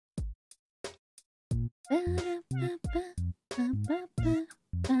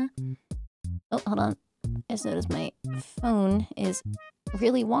Oh, hold on. I just noticed my phone is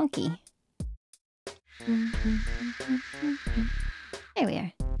really wonky. There we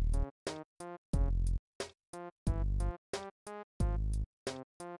are.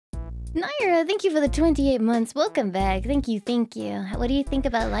 Naira, thank you for the 28 months. Welcome back. Thank you, thank you. What do you think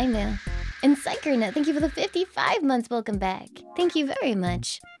about Laimu? And Psychernet, thank you for the 55 months. Welcome back. Thank you very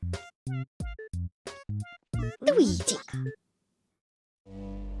much. Luigi.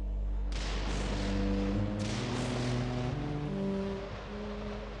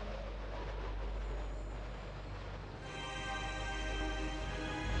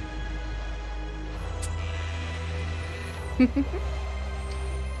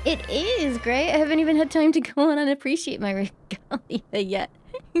 It is great. I haven't even had time to go on and appreciate my regalia yet.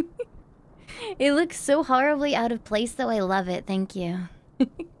 It looks so horribly out of place, though. I love it. Thank you.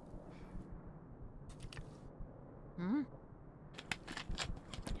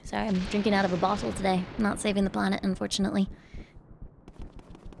 Sorry, I'm drinking out of a bottle today. Not saving the planet, unfortunately.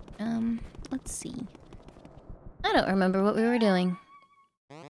 Let's see. I don't remember what we were doing.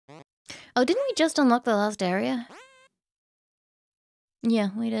 Oh, didn't we just unlock the last area? Yeah,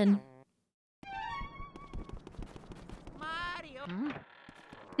 we did. Mario.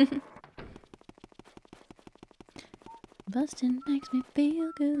 Bustin' makes me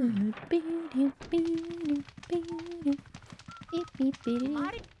feel good.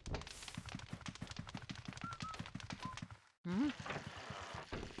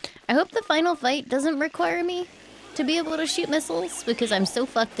 I hope the final fight doesn't require me to be able to shoot missiles, because I'm so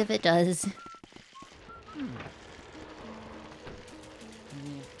fucked if it does.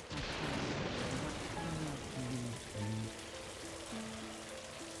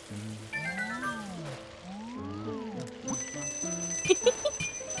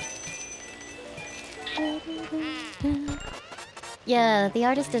 Yeah, the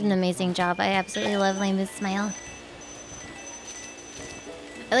artist did an amazing job. I absolutely love Laimu's smile.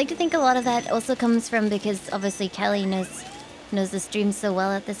 I like to think a lot of that also comes from because obviously Kelly knows the stream so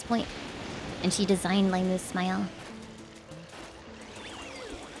well at this point, and she designed Laimu's smile.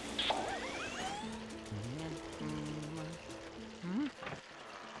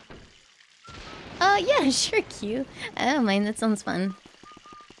 Yeah, sure, Q. I don't mind. That sounds fun.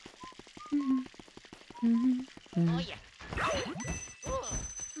 Oh yeah.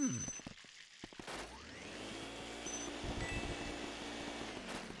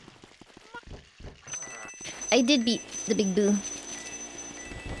 I did beat the big boo.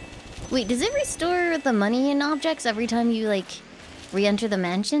 Wait, does it restore the money in objects every time you, like, re-enter the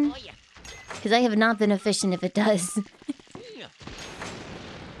mansion? Because I have not been efficient if it does.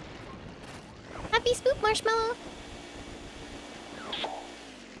 Happy Spook Marshmallow!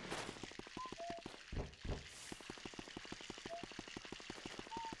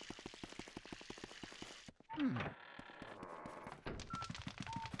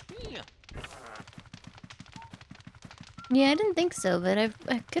 Yeah, I didn't think so, but I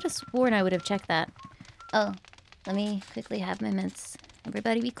could have sworn I would have checked that. Oh, let me quickly have my meds.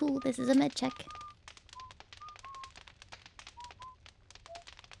 Everybody be cool, this is a med check.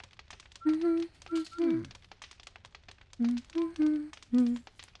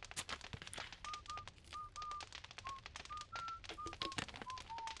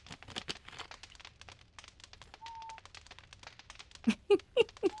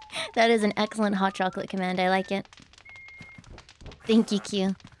 That is an excellent hot chocolate command, I like it. Thank you,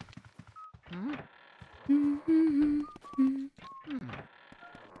 Q.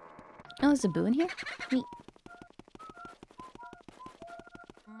 Oh, is a boo in here? Neat.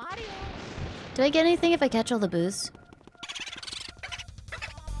 Mario. Do I get anything if I catch all the boos?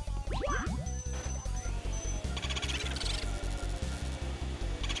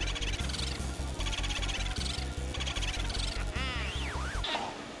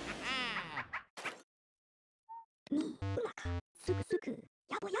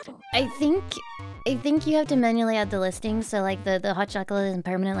 I think you have to manually add the listing, so like the hot chocolate isn't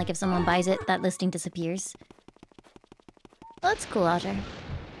permanent, like if someone buys it, that listing disappears. Well, that's cool, Otter.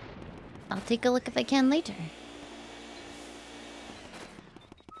 I'll take a look if I can later.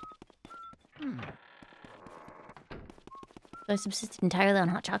 Do I subsist entirely on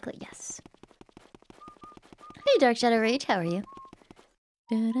hot chocolate? Yes. Hey, Dark Shadow Rage, how are you?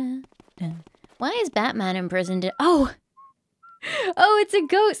 Why is Batman imprisoned? Oh! Oh, it's a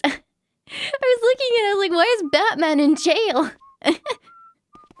ghost! I was looking at it, I was like, why is Batman in jail?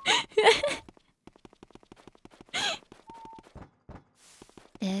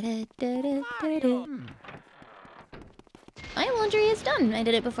 My laundry is done. I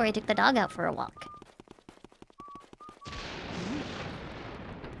did it before I took the dog out for a walk.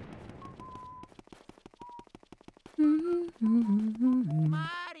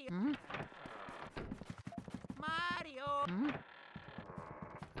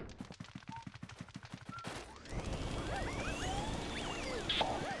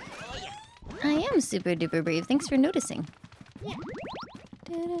 I am super duper brave. Thanks for noticing.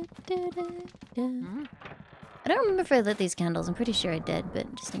 I don't remember if I lit these candles. I'm pretty sure I did,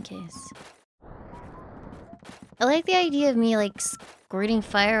 but just in case. I like the idea of me, like, squirting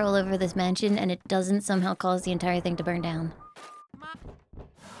fire all over this mansion and it doesn't somehow cause the entire thing to burn down.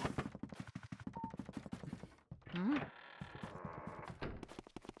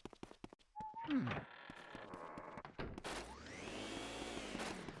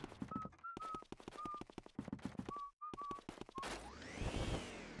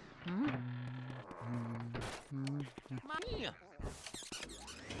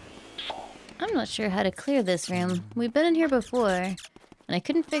 I'm not sure how to clear this room. We've been in here before, and I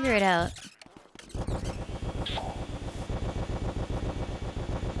couldn't figure it out.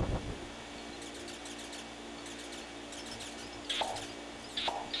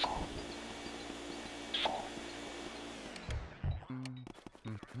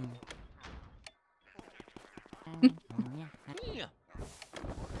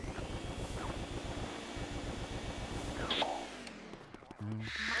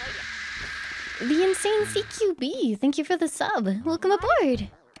 The insane CQB, thank you for the sub. Welcome aboard.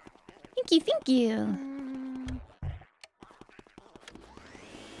 Thank you, thank you.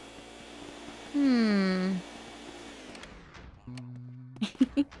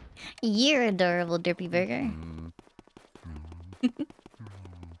 You're adorable, Derpy Burger.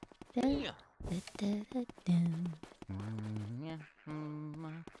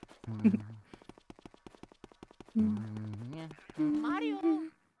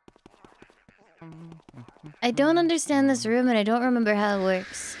 I don't understand this room and I don't remember how it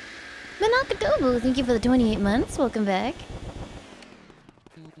works. Manakadobu, thank you for the 28 months. Welcome back.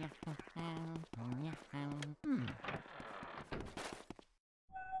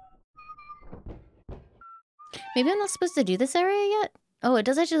 Maybe I'm not supposed to do this area yet? Oh, it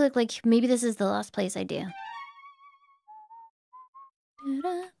does actually look like maybe this is the last place I do.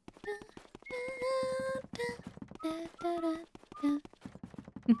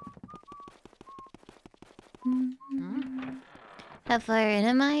 How far in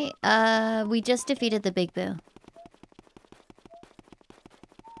am I? We just defeated the Big Boo.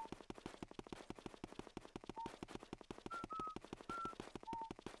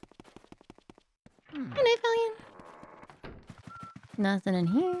 Good night, Valiant. Nothing in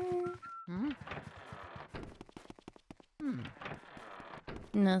here.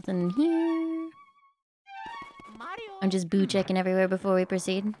 Nothing in here. I'm just boo checking everywhere before we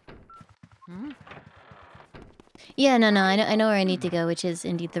proceed. Yeah, no, I know where I need to go, which is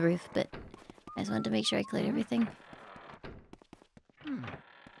indeed the roof, but I just wanted to make sure I cleared everything.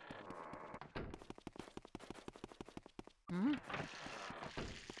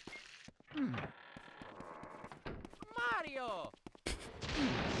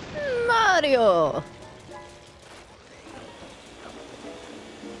 Mario!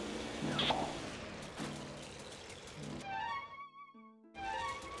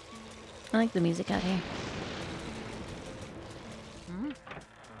 I like the music out here.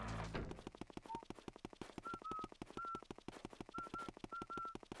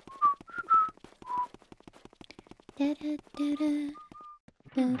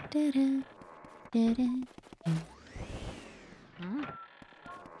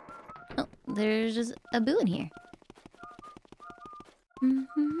 Oh, there's just a boo in here.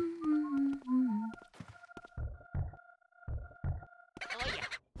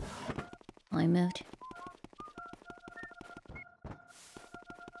 Oh, I moved.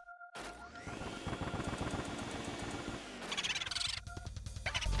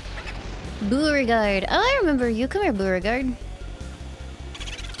 Beauregard. Oh, I remember you. Come here, Beauregard.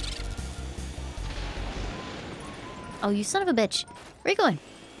 Oh, you son of a bitch. Where are you going?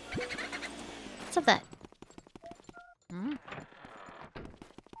 What's up that?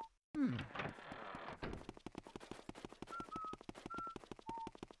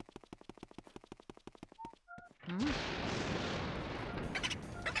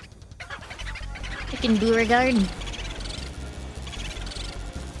 Frickin' Beauregard.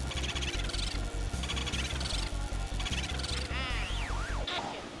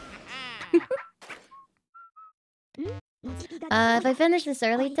 If I finish this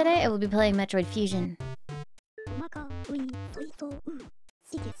early today, I will be playing Metroid Fusion.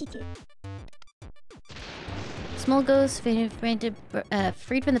 This Small ghost, freed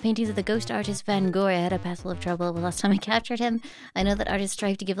from the paintings of the ghost artist Van Gogh. I had a passel of trouble the last time I captured him. I know that artists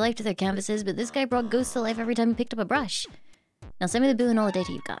strive to give life to their canvases, but this guy brought ghosts to life every time he picked up a brush. Now send me the bill and all the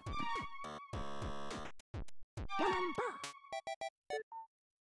data you've got.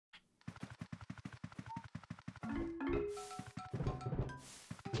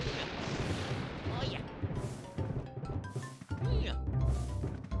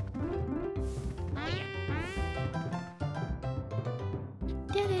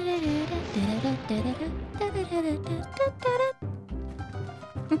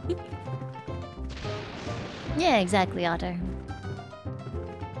 Yeah, exactly, Otter.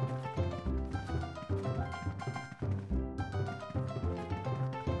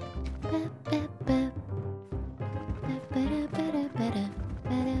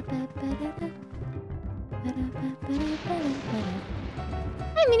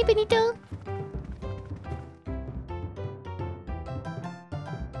 Hi, Mini Benito.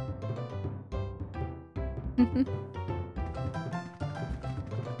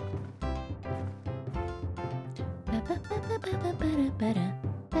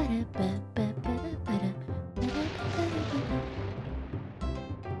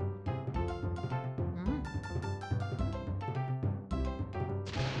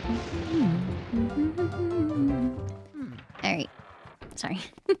 Alright. Sorry.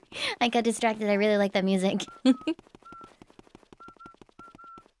 I got distracted. I really like that music. I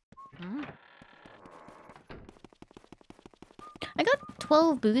got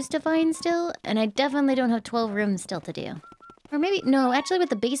 12 boos to find still, and I definitely don't have 12 rooms still to do. Or maybe... No, actually with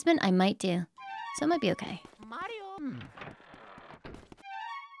the basement, I might do. So it might be okay. Mario.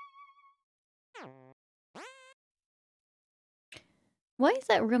 Why is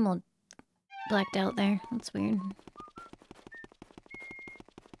that room all blacked out there? That's weird.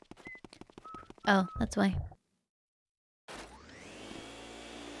 Oh, that's why.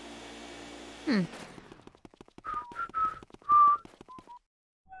 Hmm.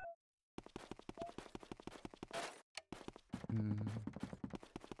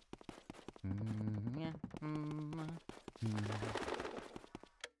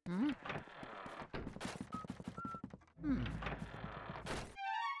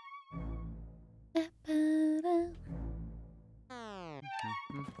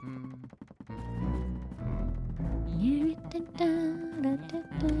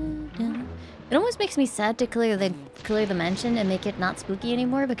 It almost makes me sad to clear the mansion and make it not spooky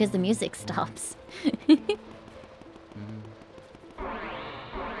anymore because the music stops.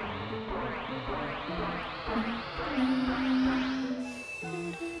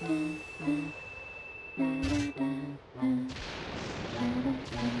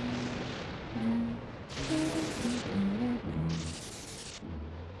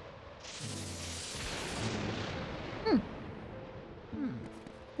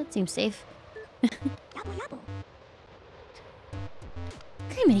 That seems safe.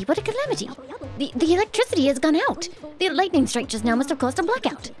 Criminy, what a calamity! The electricity has gone out! The lightning strike just now must have caused a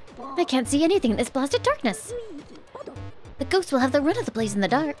blackout! I can't see anything in this blasted darkness! The ghosts will have the run of the place in the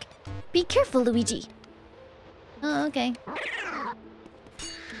dark! Be careful, Luigi! Oh, okay.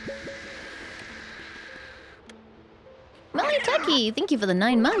 Melly Tucky, thank you for the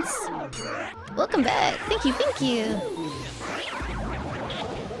 9 months! Welcome back! Thank you, thank you!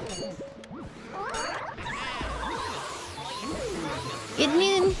 Good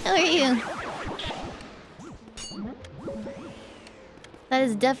noon, how are you? That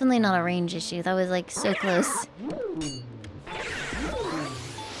is definitely not a range issue. That was like so close.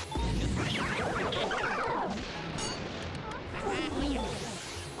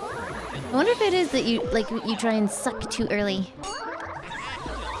 I wonder if it is that you try and suck too early.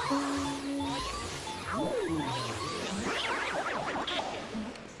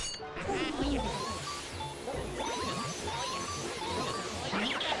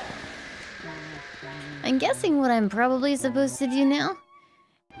 I'm guessing what I'm probably supposed to do now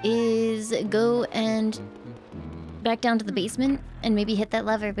is go and back down to the basement and maybe hit that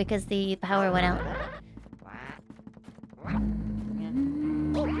lever because the power went out.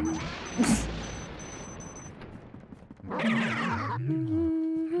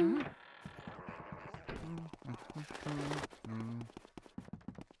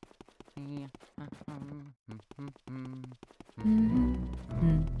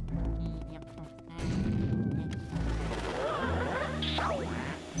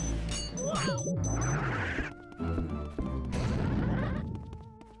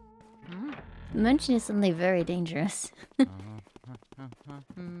 Mention is suddenly very dangerous.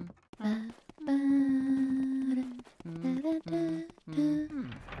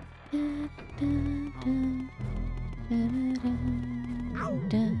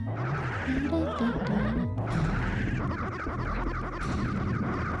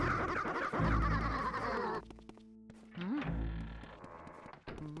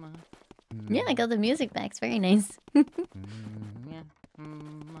 Yeah, I got the music back. It's very nice.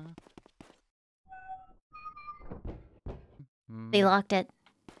 They locked it.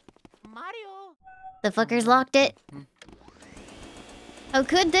 Mario. The fuckers locked it. How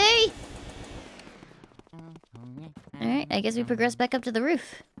could they? Alright, I guess we progress back up to the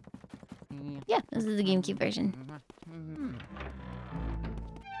roof. Yeah, this is the GameCube version.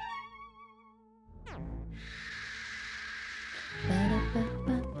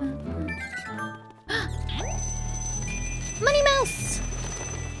 Money Mouse!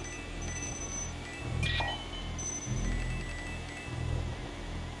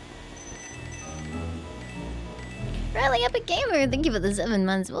 Riley Epic Gamer, thank you for the 7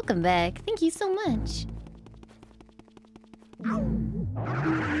 months. Welcome back. Thank you so much.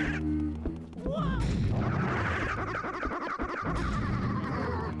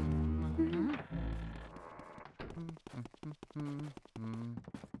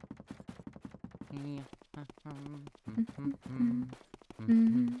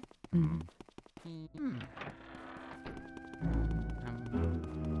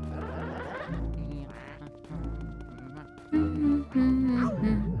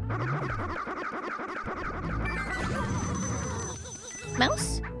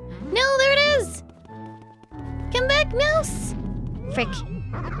 Mouse? No, there it is! Come back, Mouse! Frick.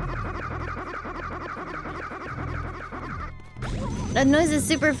 That noise is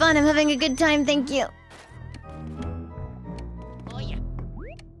super fun. I'm having a good time, thank you. Oh yeah.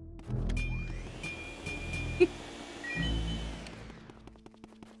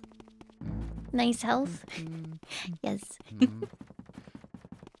 Nice health. Yes.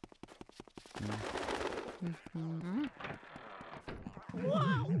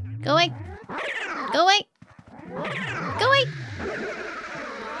 Go away! Go away! Go away!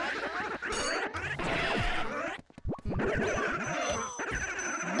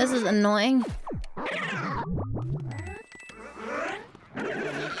 This is annoying.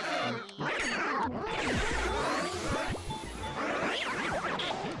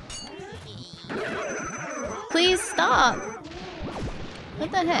 Please stop!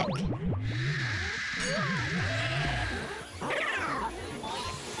 What the heck?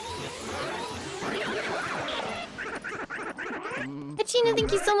 Hachina,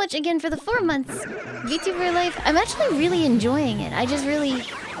 thank you so much again for the 4 months. VTuber life, I'm actually really enjoying it. I just really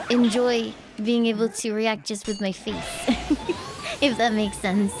enjoy being able to react just with my face. If that makes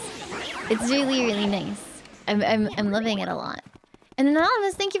sense. It's really, really nice. I'm loving it a lot. And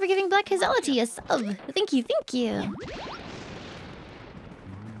Anonymous, thank you for giving Black Hazality a sub. Thank you, thank you.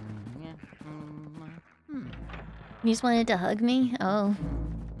 You just wanted to hug me? Oh.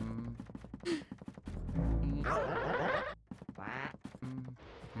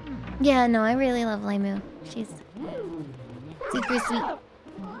 Yeah, no, I really love Laimu. She's super sweet.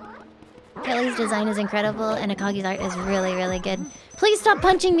 Kelly's design is incredible, and Akagi's art is really, really good. Please stop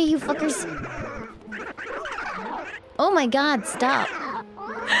punching me, you fuckers! Oh my god, stop.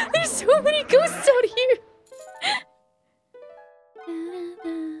 There's so many ghosts out here!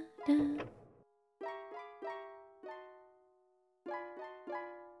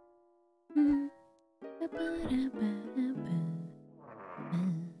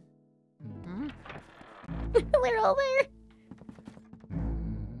 They're all there.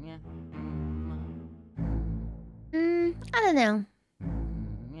 I don't know.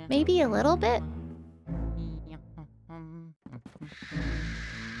 Maybe a little bit?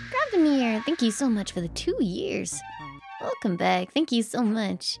 Gravdemir, thank you so much for the 2 years. Welcome back. Thank you so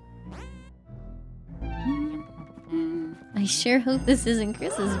much. I sure hope this isn't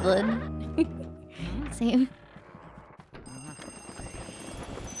Chris's blood. Same.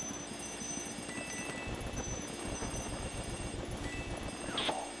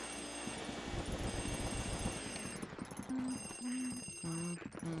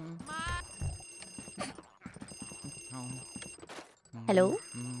 Hello?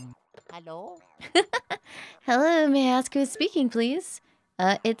 Hello? Hello, may I ask who's speaking, please?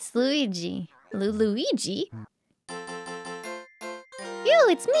 It's Luigi. Luigi? Ew,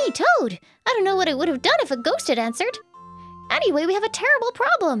 it's me, Toad! I don't know what I would have done if a ghost had answered. Anyway, we have a terrible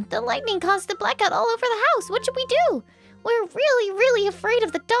problem. The lightning caused the blackout all over the house. What should we do? We're really, really afraid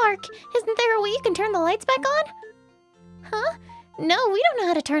of the dark. Isn't there a way you can turn the lights back on? Huh? No, we don't know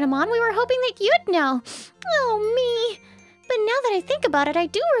how to turn them on. We were hoping that you'd know. Oh, me. But now that I think about it, I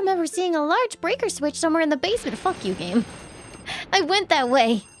do remember seeing a large breaker switch somewhere in the basement. Fuck you, game. I went that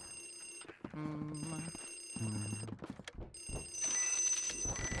way.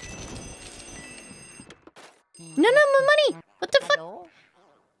 No, my money! What the fuck? Hello?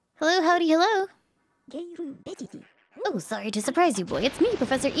 Hello, howdy, hello. Oh, sorry to surprise you, boy. It's me,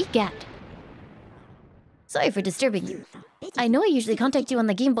 Professor EGAT. Sorry for disturbing you. I know I usually contact you on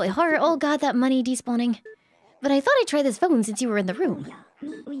the Game Boy Horror. Oh god, that money despawning. But I thought I'd try this phone since you were in the room.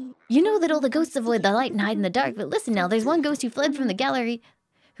 You know that all the ghosts avoid the light and hide in the dark, but listen now, there's one ghost who fled from the gallery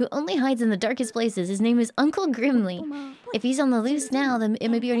who only hides in the darkest places. His name is Uncle Grimly. If he's on the loose now, then it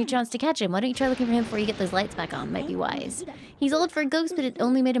may be your only chance to catch him. Why don't you try looking for him before you get those lights back on? Might be wise. He's old for a ghost, but it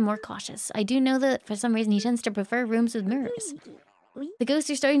only made him more cautious. I do know that for some reason he tends to prefer rooms with mirrors. The ghosts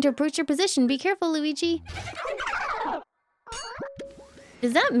are starting to approach your position. Be careful, Luigi.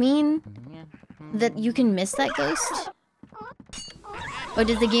 Does that mean that you can miss that ghost? Or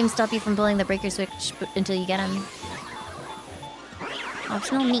does the game stop you from pulling the breaker switch until you get him?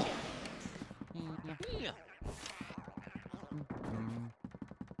 Optional meat.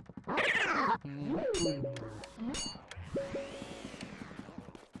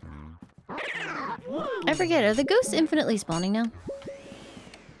 I forget, are the ghosts infinitely spawning now?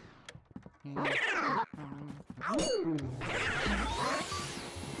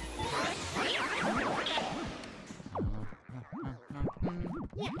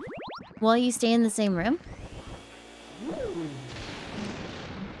 While you stay in the same room?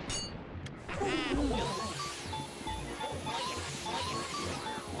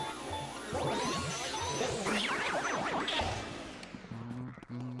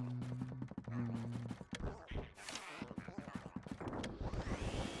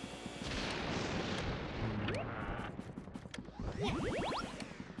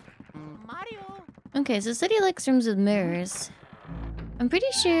 Mario. Okay, so City likes rooms with mirrors. I'm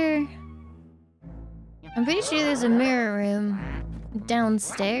pretty sure there's a mirror room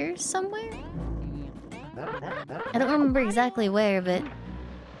downstairs somewhere. I don't remember exactly where, but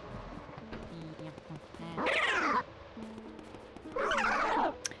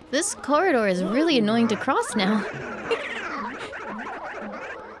this corridor is really annoying to cross now.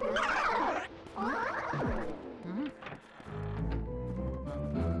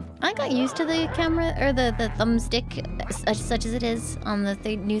 I got used to the camera, or the thumbstick, such as it is on the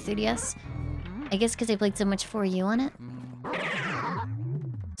new 3DS. I guess because I played so much 4U on it.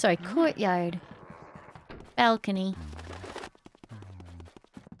 Sorry, courtyard. Balcony.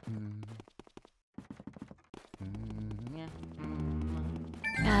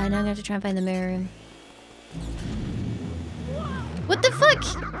 Ah, now I'm gonna have to try and find the mirror room. What the fuck?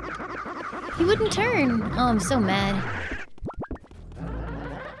 He wouldn't turn. Oh, I'm so mad.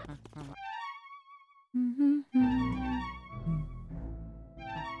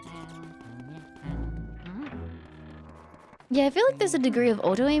 Yeah, I feel like there's a degree of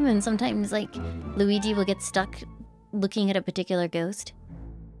auto-aim, and sometimes, like, Luigi will get stuck looking at a particular ghost.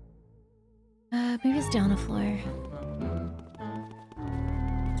 Maybe it's down a floor.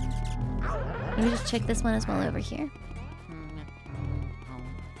 Let me just check this one as well over here.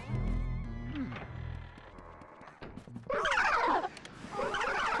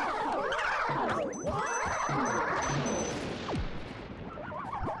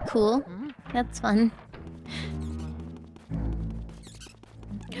 Cool. That's fun.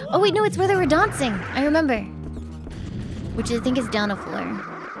 Oh wait, no, it's where they were dancing. I remember. Which I think is down a floor.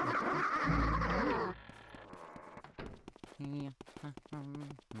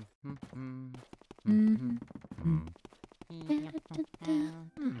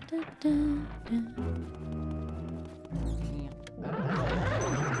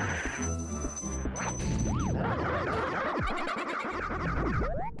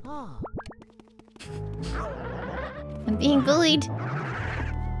 I'm being bullied.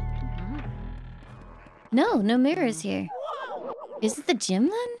 No mirrors here. Is it the gym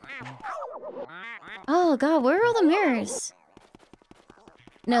then? Oh god, where are all the mirrors?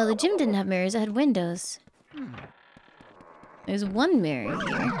 No, the gym didn't have mirrors, it had windows. There's one mirror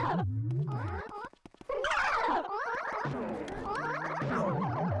here.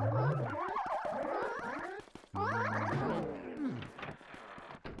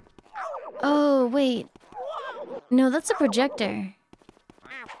 Oh, wait. No, that's a projector.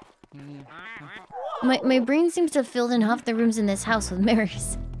 My brain seems to have filled in half the rooms in this house with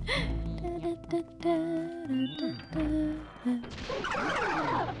mirrors.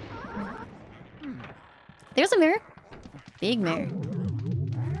 There's a mirror. Big mirror.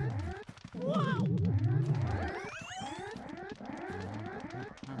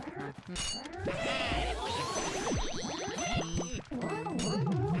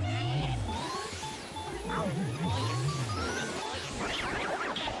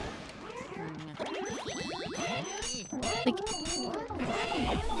 Like,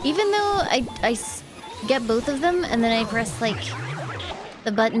 even though get both of them, and then I press, like,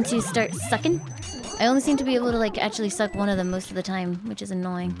 the button to start sucking. I only seem to be able to, like, actually suck one of them most of the time, which is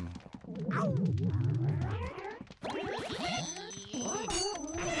annoying.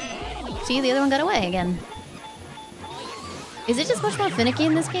 See, the other one got away again. Is it just much more finicky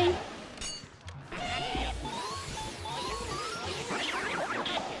in this game?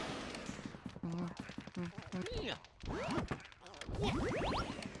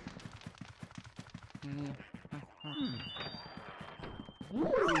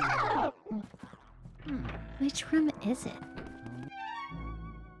 Which room is it?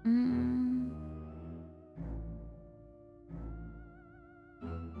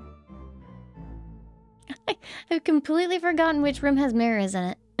 I've completely forgotten which room has mirrors in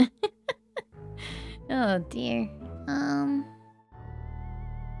it. Oh dear.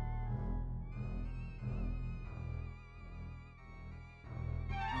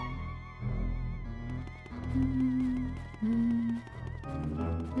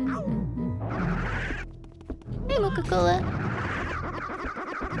 Hey, Coca-Cola.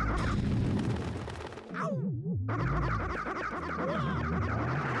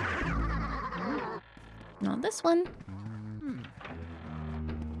 Not this one.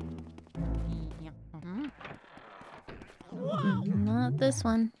 Not this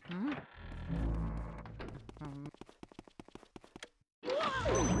one.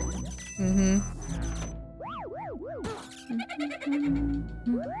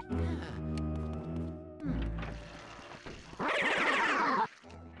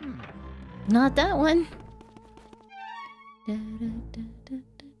 Not that one. I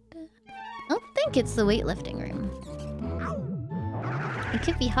don't think it's the weightlifting room. I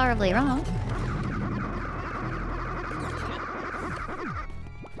could be horribly wrong.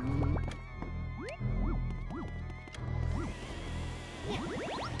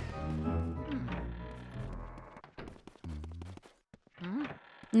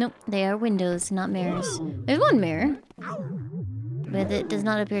 Nope, they are windows, not mirrors. There's one mirror, but it does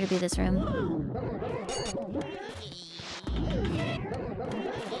not appear to be this room.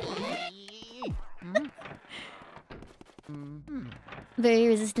 Very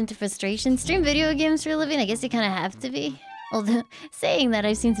resistant to frustration. Stream video games for a living? I guess you kind of have to be. Although, saying that,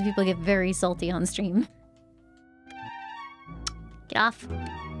 I've seen some people get very salty on stream. Get off.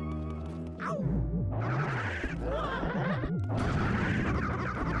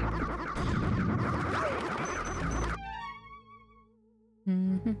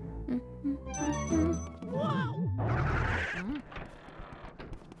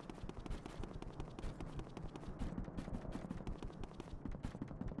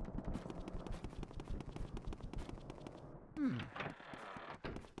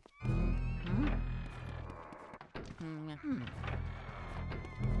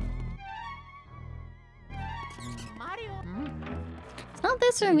 Mario. It's not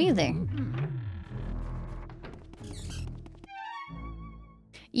this room either.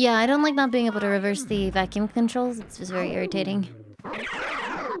 Yeah, I don't like not being able to reverse the vacuum controls. It's just very irritating.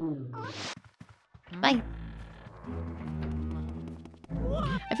 Bye.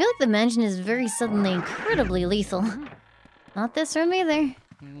 I feel like the mansion is very suddenly incredibly lethal. Not this room either.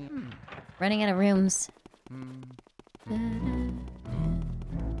 Running out of rooms.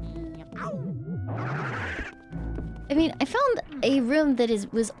 I mean, I found a room that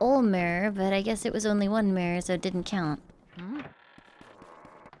was all mirror, but I guess it was only one mirror, so it didn't count.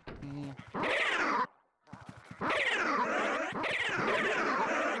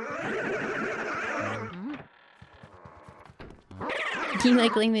 Do you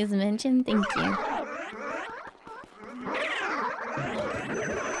like Laimu's mention? Thank you.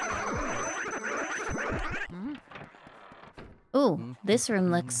 Ooh, this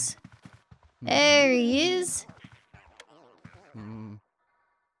room looks... There he is!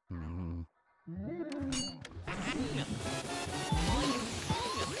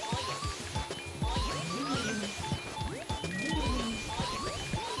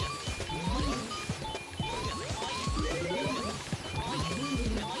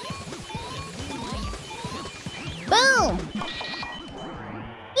 Boom!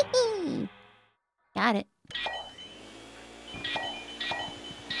 Got it.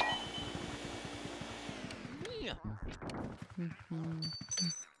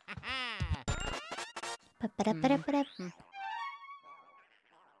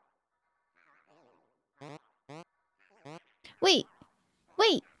 Wait!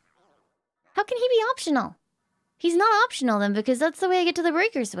 Wait! How can he be optional? He's not optional then, because that's the way I get to the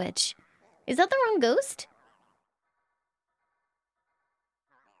breaker switch. Is that the wrong ghost?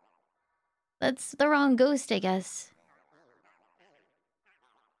 That's the wrong ghost, I guess.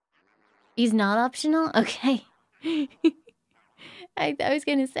 He's not optional? Okay. I was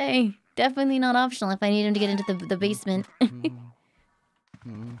gonna say, definitely not optional if I need him to get into the basement.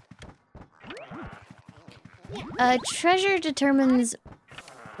 Treasure determines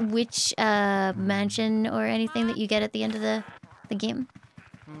which mansion or anything that you get at the end of the game.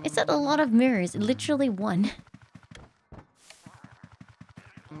 It's at a lot of mirrors, literally one.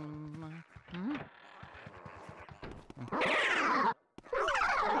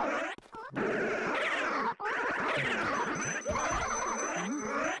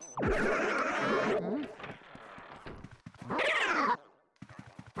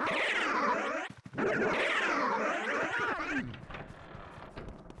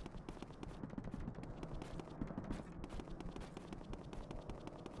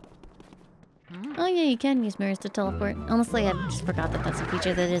 Oh yeah, you can use mirrors to teleport. Honestly, I just forgot that that's a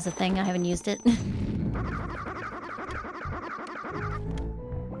feature that is a thing. I haven't used it.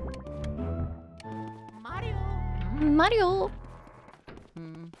 Mario!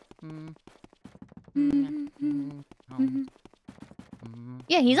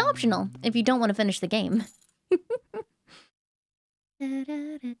 Yeah, he's optional if you don't want to finish the game.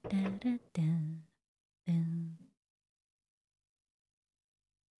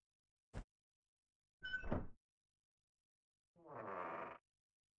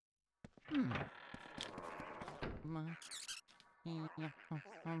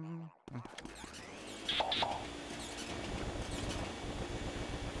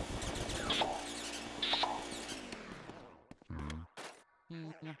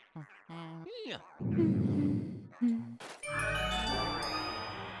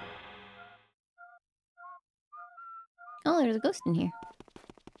 Oh, there's a ghost in here.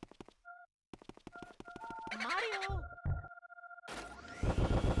 Mario.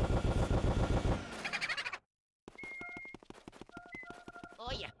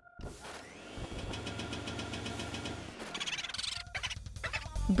 Oh yeah.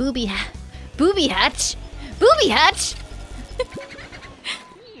 Booby hatch? Booby hatch?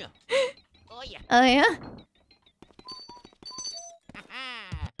 Oh yeah. Oh yeah?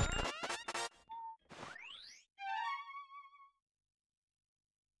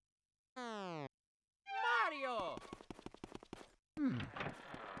 Mario.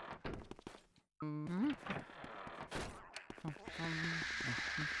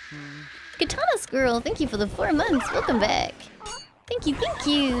 Katana Squirrel, thank you for the 4 months. Welcome back. Thank you, thank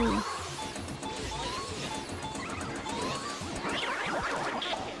you.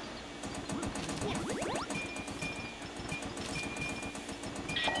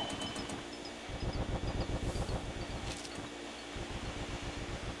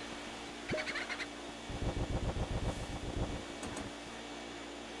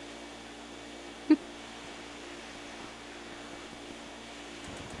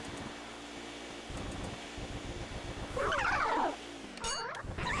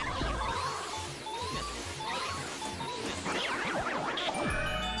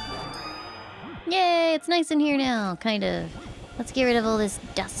 Yay, it's nice in here now, kind of. Let's get rid of all this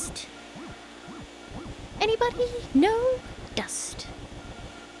dust. Anybody? No dust.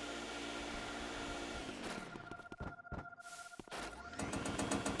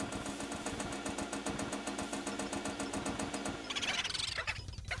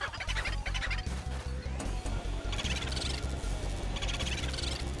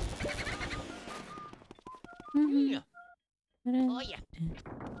 Oh yeah.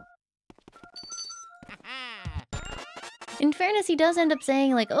 In fairness, he does end up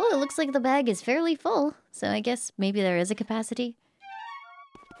saying, like, oh, it looks like the bag is fairly full. So I guess maybe there is a capacity.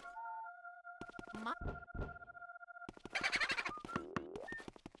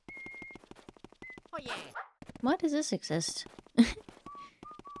 Oh yeah. Why does this exist?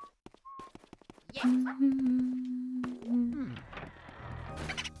 Yeah.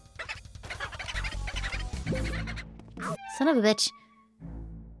 Son of a bitch.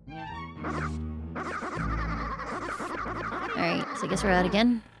 Alright, so I guess we're out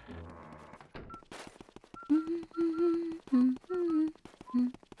again.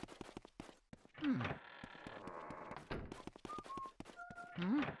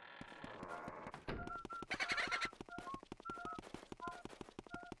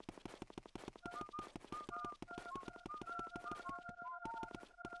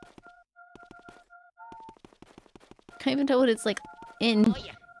 Can't even tell what it's like in Oh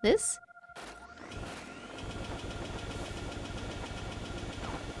yeah. this.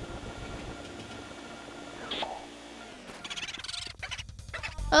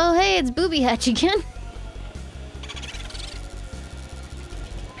 Oh hey, it's Booby Hatch again.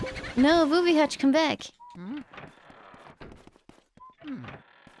 No, Booby Hatch, come back.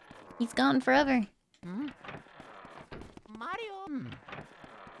 He's gone forever. Mario.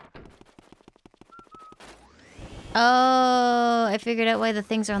 Oh, I figured out why the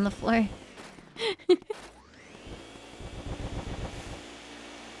things are on the floor.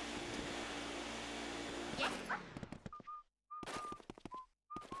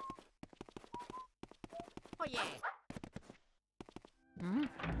 Oh yeah.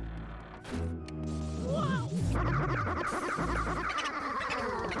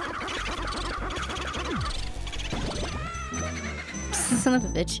 Son of a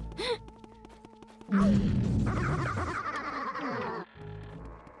bitch.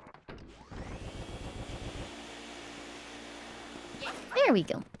 There we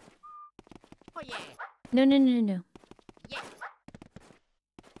go. Oh yeah. No, no, no, no, no. Yeah.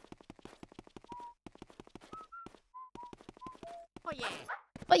 Oh yeah.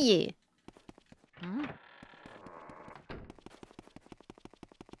 Oh yeah.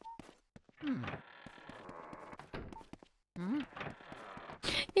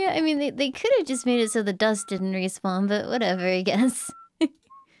 Yeah, I mean, they could have just made it so the dust didn't respawn, but whatever, I guess.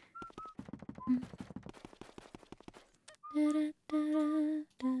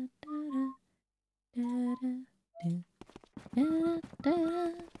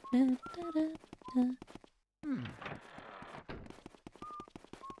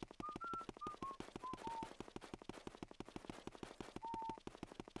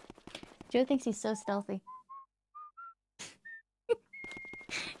 Joe thinks he's so stealthy.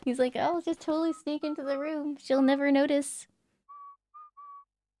 He's like, oh, I'll just totally sneak into the room. She'll never notice.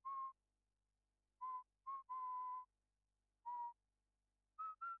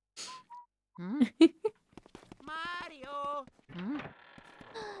 Mario.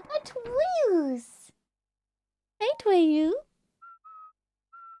 A Twayus! Hey, Twayu!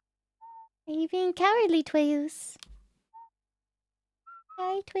 Are you being cowardly, Twayus?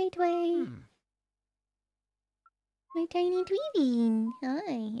 Hi, Tway. My tiny Tweebean.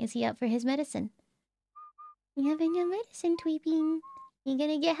 Hi. Is he out for his medicine? You having your medicine, Tweebean? You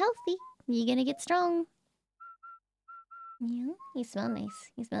gonna get healthy? You gonna get strong? Yeah, you smell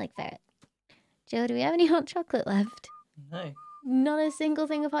nice. You smell like ferret. Joe, do we have any hot chocolate left? No. Not a single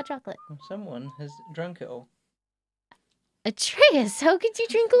thing of hot chocolate. Well, someone has drunk it all. Atreus, how could you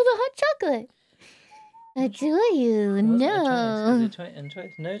drink all the hot chocolate? I tell you, It wasn't no. Atreus, and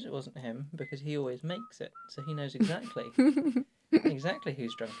Atreus knows it wasn't him because he always makes it, so he knows exactly exactly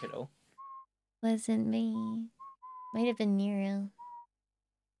who's drunk it all. Wasn't me. Might have been Nero.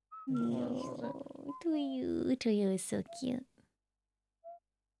 Was No, Toyu. Toyu is so cute.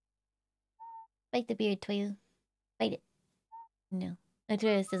 Bite the beard, Toyu. Bite it. No.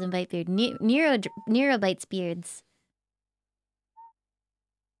 Atreus doesn't bite beard. Nero bites beards.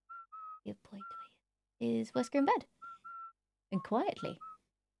 Good boy, Toyu. Is Wesker in bed? And quietly.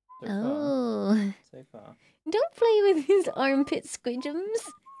 So far. Don't play with his armpit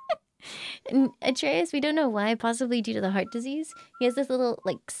squidgems. And Atreus, we don't know why, possibly due to the heart disease, he has this little,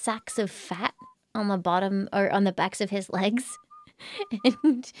 like, sacks of fat on the bottom, or on the backs of his legs.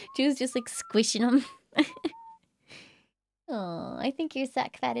 And Drew's just, like, squishing them. Oh, I think your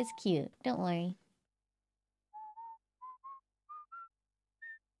sack fat is cute. Don't worry.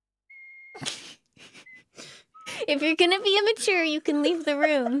 If you're gonna be immature, you can leave the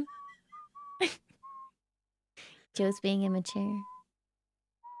room. Joe's being immature.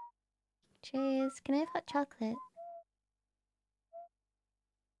 Atreus, can I have hot chocolate?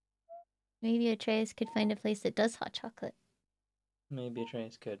 Maybe Atreus could find a place that does hot chocolate. Maybe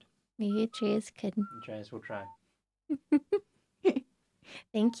Atreus could. Maybe Atreus could. Atreus will try.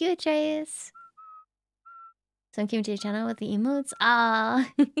 Thank you, Atreus. Someone came to your channel with the emotes.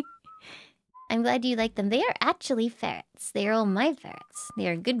 Ah, I'm glad you like them. They are actually ferrets. They are all my ferrets. They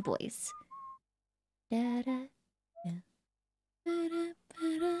are good boys.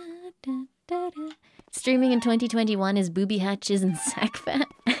 Streaming in 2021 is booby hatches and sack fat.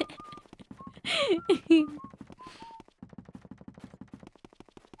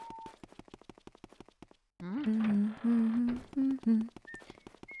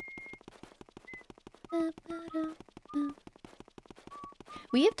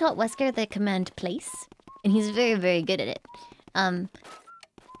 We have taught Wesker the command place, and he's very, very good at it.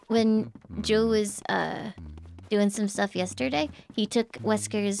 When Joe was doing some stuff yesterday, he took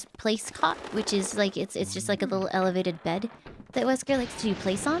Wesker's place cot, which is like it's just like a little elevated bed that Wesker likes to do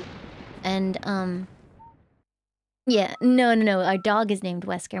place on, and yeah, no, our dog is named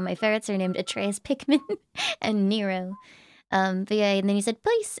Wesker. My ferrets are named Atreus, Pikmin, and Nero. But yeah, and then he said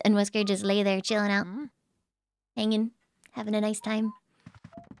place, and Wesker just lay there chilling out, hanging, having a nice time.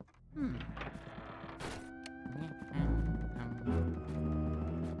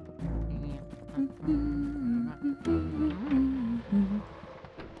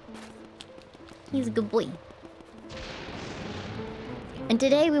 He's a good boy. And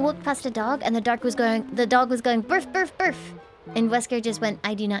today we walked past a dog, and the dog was going burf, burf, burf. And Wesker just went,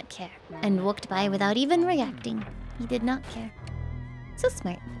 I do not care, and walked by without even reacting. He did not care. So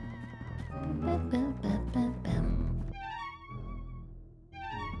smart.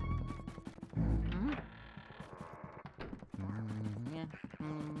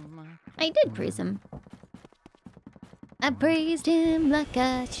 I did praise him. I praised him like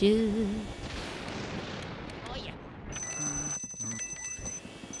I should. Oh yeah.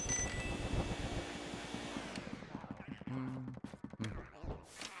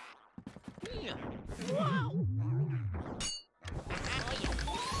 Wow.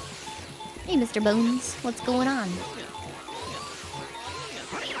 Hey, Mr. Bones, what's going on?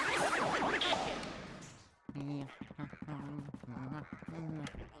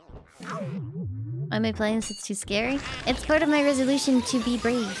 Why am I playing this? It's too scary? It's part of my resolution to be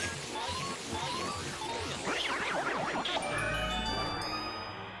brave.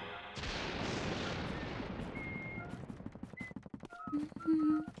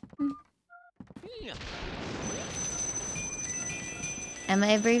 Am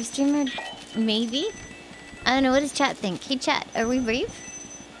I a brave streamer? Maybe? I don't know, what does chat think? Hey chat, are we brave?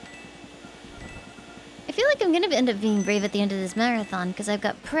 I feel like I'm gonna end up being brave at the end of this marathon, because I've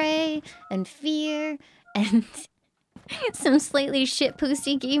got Prey, and Fear, and some slightly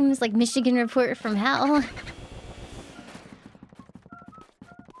shitposty games like Michigan Report from Hell.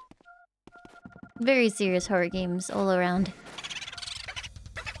 Very serious horror games all around.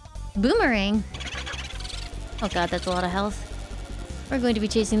 Boomerang! Oh god, that's a lot of health. We're going to be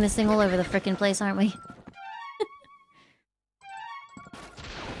chasing this thing all over the frickin' place, aren't we?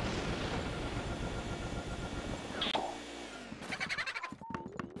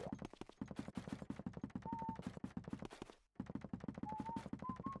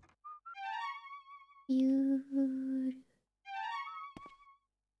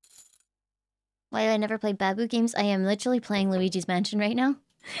 Why do I never play Babu games? I am literally playing Luigi's Mansion right now.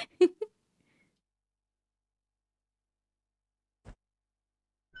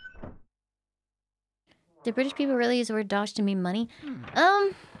 Do British people really use the word dosh to mean money?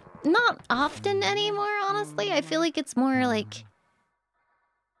 Not often anymore, honestly. I feel like it's more like...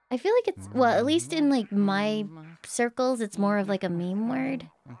 I feel like it's... Well, at least in, like, my circles, it's more of, like, a meme word.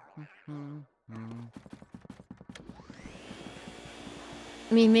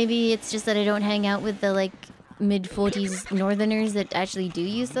 I mean, maybe it's just that I don't hang out with the, like, mid-40s northerners that actually do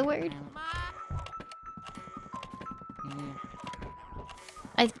use the word.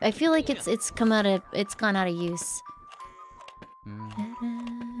 I feel like it's gone out of use.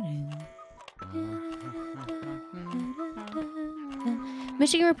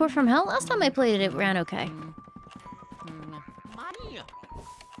 Michigan Report from Hell? Last time I played it, it ran okay.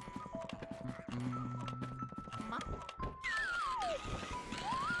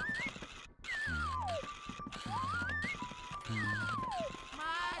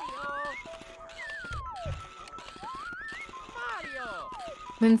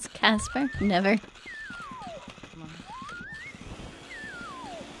 When's Casper? Never.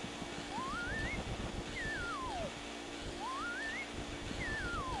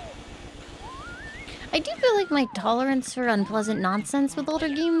 I do feel like my tolerance for unpleasant nonsense with older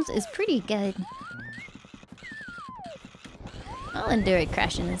games is pretty good. I'll endure it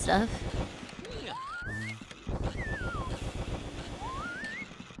crashing and stuff.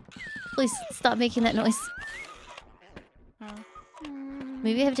 Please stop making that noise.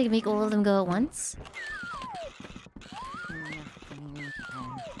 Maybe I have to make all of them go at once?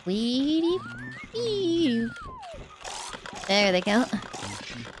 Weedy. There they go.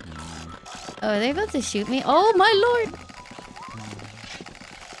 Oh, are they about to shoot me? Oh my lord!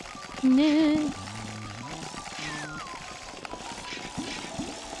 No.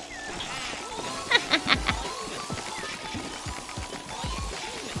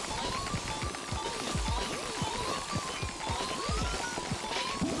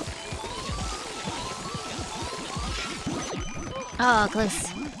 Oh, close.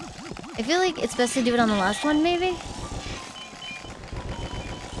 I feel like it's best to do it on the last one, maybe?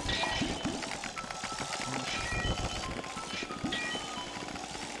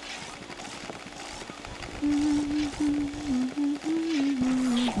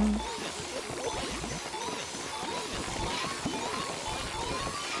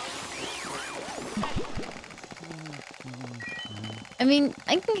 I mean,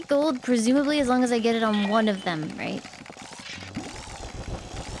 I can get gold presumably as long as I get it on one of them, right?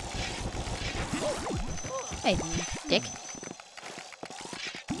 Hey, dick.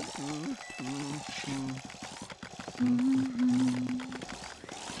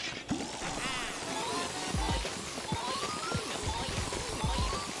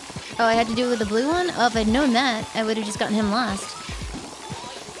 Oh, I had to do it with the blue one? Oh, if I'd known that, I would have just gotten him last.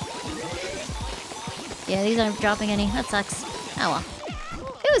 Yeah, these aren't dropping any. That sucks. Oh well.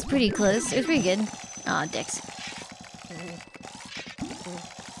 It was pretty close. It was pretty good. Aw, dicks.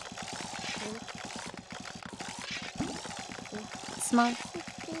 Smart.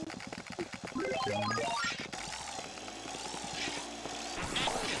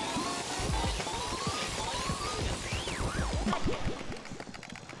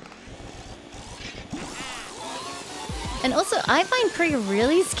 And also, I find prey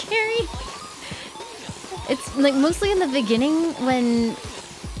really scary. It's like mostly in the beginning when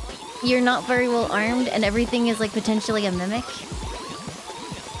you're not very well armed and everything is like potentially a mimic.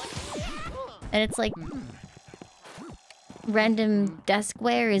 And it's like random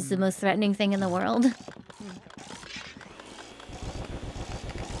deskwear is the most threatening thing in the world.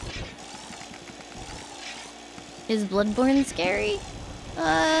 Is Bloodborne scary?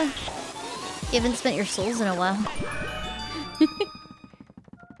 You haven't spent your souls in a while.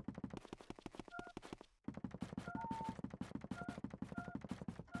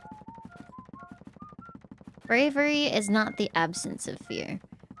 Bravery is not the absence of fear.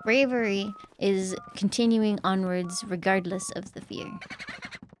 Bravery is continuing onwards regardless of the fear.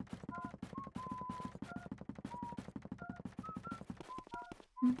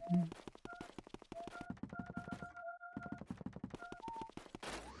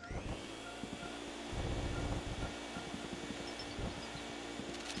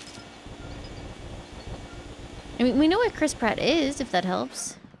 I mean, we know where Chris Pratt is, if that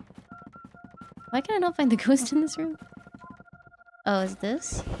helps. Why can I not find the ghost in this room? Oh, is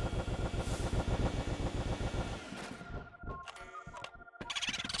this?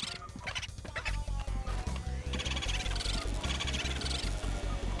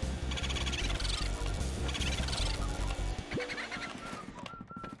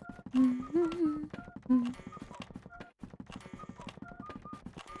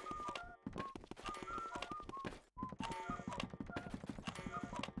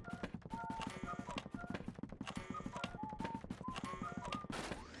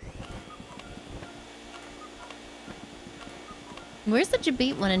 Where's the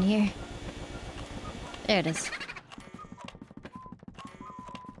Jabit one in here? There it is.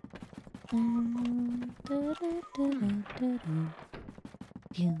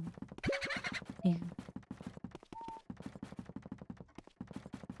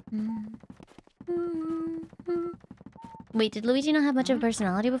 Wait, did Luigi not have much of a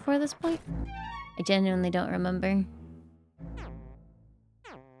personality before this point? I genuinely don't remember.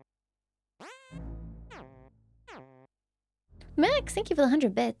 Max, thank you for the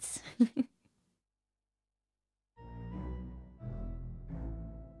 100 bits.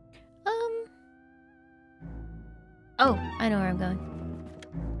 Oh, I know where I'm going.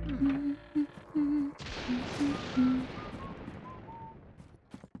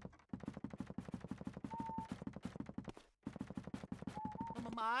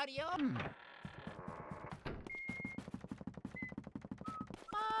 Mario.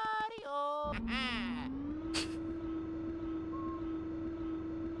 Mario. Ah.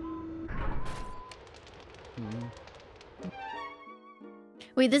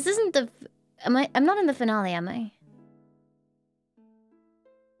 Wait, this isn't the... I'm not in the finale, am I?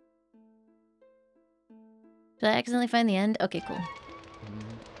 Did I accidentally find the end? Okay, cool.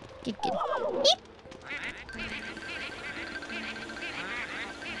 Good, good. Eep!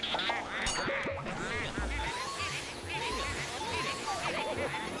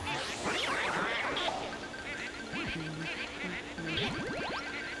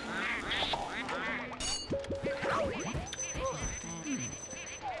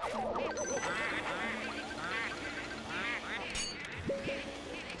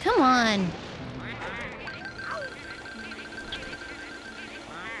 Come on!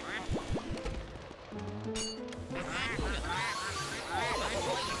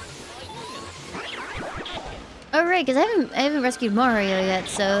 Oh right, because I haven't rescued Mario yet,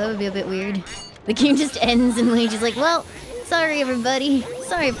 so that would be a bit weird. The game just ends and Luigi's like, well, sorry everybody.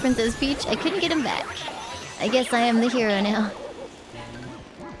 Sorry, Princess Peach, I couldn't get him back. I guess I am the hero now.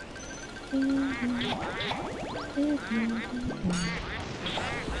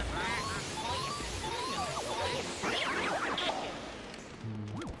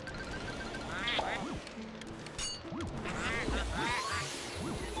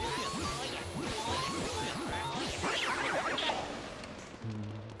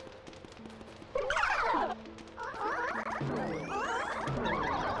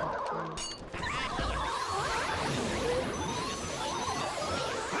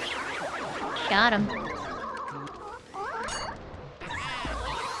 Got him.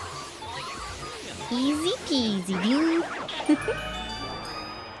 Easy peasy, dude.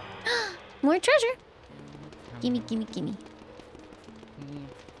 More treasure. Gimme, gimme, gimme.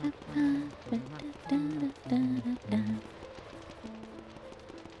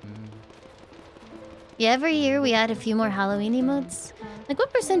 Yeah, every year we add a few more Halloween emotes. Like,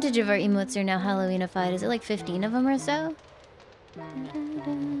 what percentage of our emotes are now Halloweenified? Is it like 15 of them or so?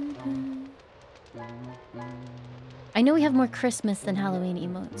 I know we have more Christmas than Halloween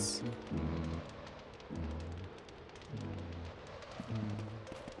emotes.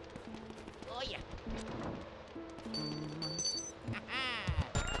 Oh yeah.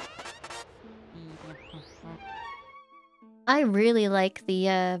 I really like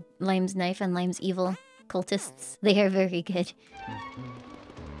the Lime's Knife and Lime's Evil cultists. They are very good.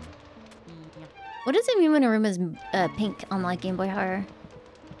 What does it mean when a room is pink on like Game Boy Horror?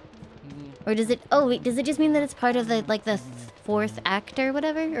 Or does it... Oh, wait, does it just mean that it's part of the, like, the fourth act or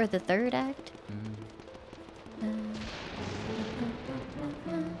whatever? Or the third act?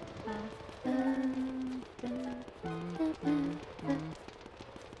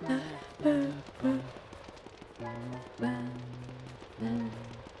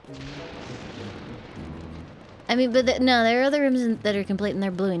 I mean, but no, there are other rooms that are complete and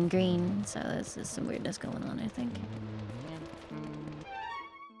they're blue and green. So there's just some weirdness going on, I think.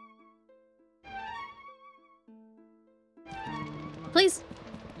 Please.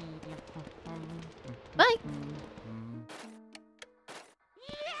 Bye.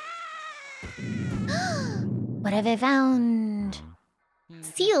 What have I found?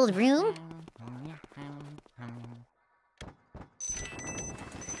 Sealed room.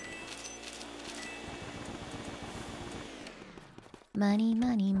 Money,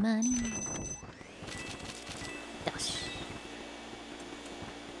 money, money. Gosh.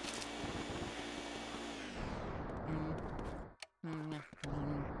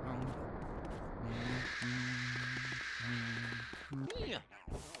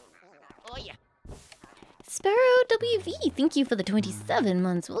 Oh yeah. Sparrow WV, thank you for the 27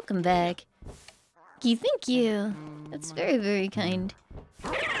 months. Welcome back. Thank you. That's very, very kind.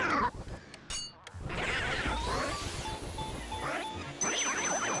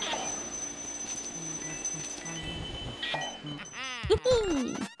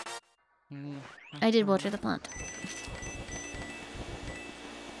 I did water the plant.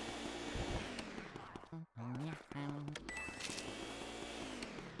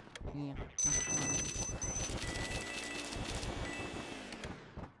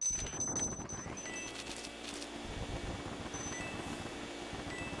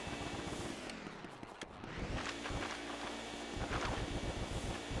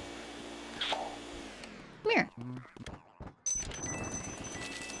 Come here.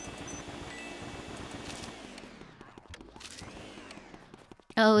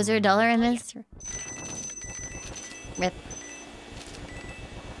 Oh, is there $1 in this? Rip.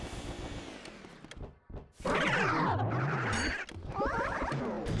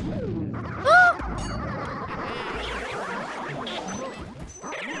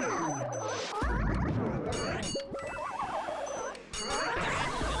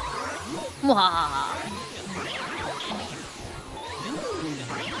 Wah.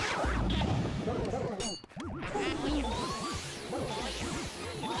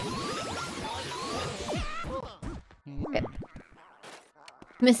 Rip.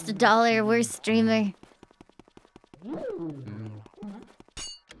 Mr. Dollar, worst streamer.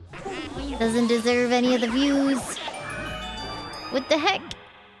 Doesn't deserve any of the views. What the heck?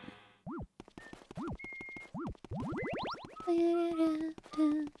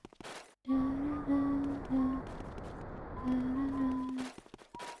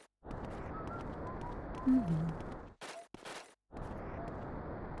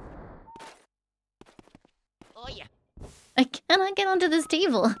 Oh yeah. I cannot get onto this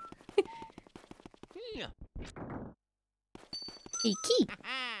table. A key.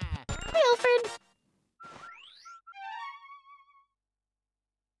 Hey, Alfred.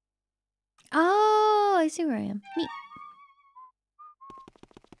 Oh, I see where I am.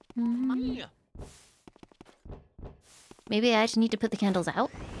 Neat. Maybe I just need to put the candles out.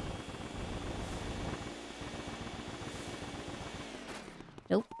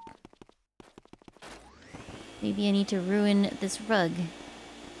 Nope. Maybe I need to ruin this rug.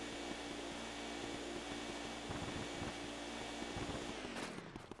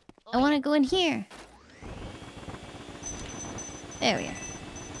 I want to go in here. There we are.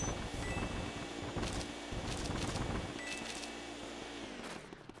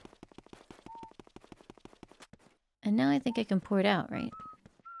 And now I think I can pour it out, right?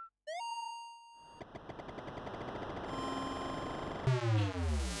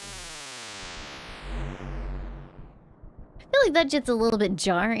 like that shit's a little bit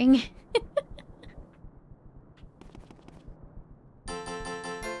jarring.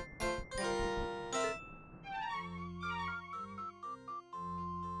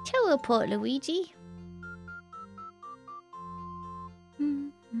 Teleport, Luigi.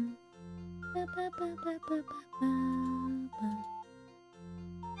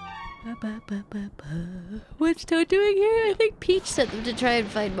 What's Toad doing here? I think Peach sent them to try and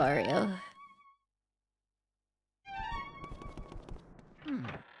find Mario.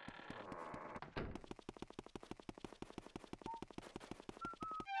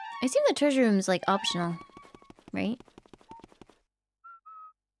 I assume the treasure room's like optional, right?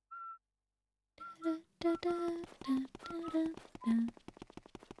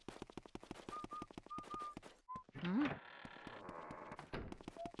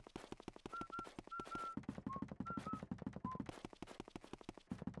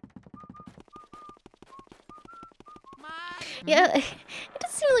 Yeah, it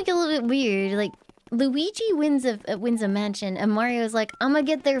does seem like a little bit weird. Like, Luigi wins a mansion, and Mario's like, I'm gonna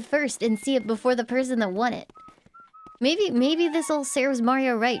get there first and see it before the person that won it. Maybe this all serves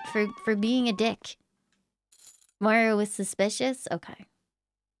Mario right for being a dick. Mario was suspicious? Okay.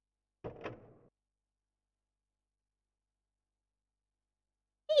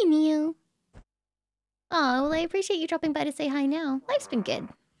 Hey, Neo. Oh, well, I appreciate you dropping by to say hi now. Life's been good.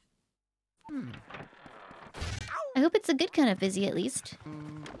 I hope it's a good kind of busy, at least.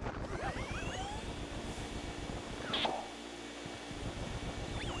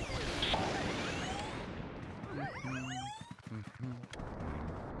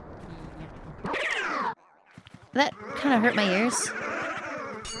 That kind of hurt my ears.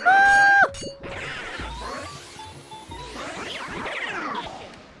 Ah!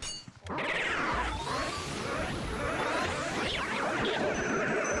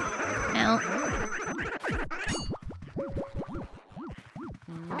 Ow.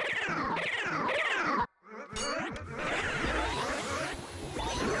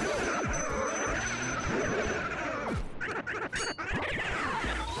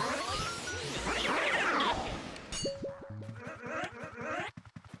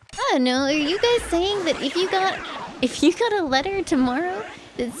 I don't know, are you guys saying that if you got a letter tomorrow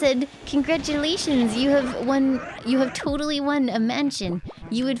that said, congratulations, you have totally won a mansion,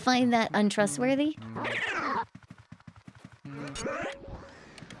 you would find that untrustworthy?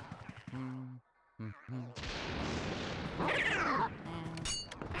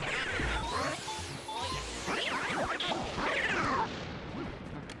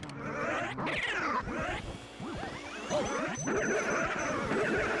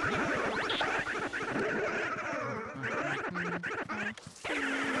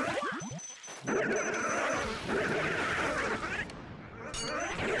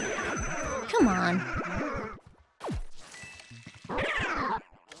 Come on.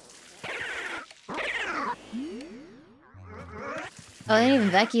 Oh, I didn't even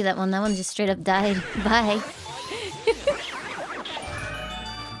vacuum that one. That one just straight up died. Bye.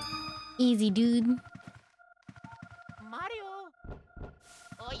 Easy, dude. Mario.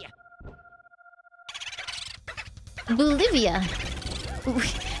 Oh yeah. Bolivia.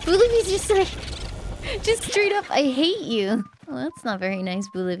 Bolivia's just like, just straight up, I hate you. Well, that's not very nice,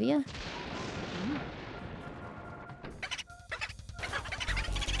 Bolivia.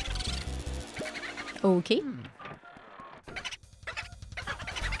 Okay.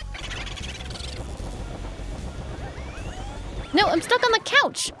 No, I'm stuck on the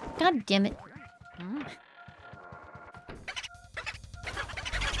couch. God damn it.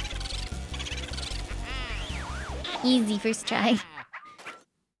 Easy first try.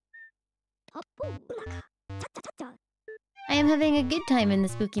 I am having a good time in the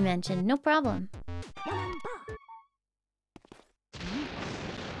spooky mansion, no problem.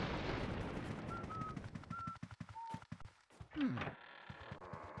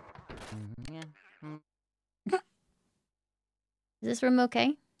 Is this room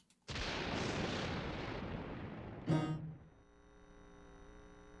okay?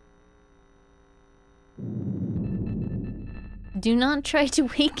 Do not try to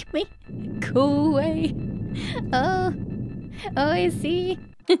wake me. Go away. Oh. Oh, I see.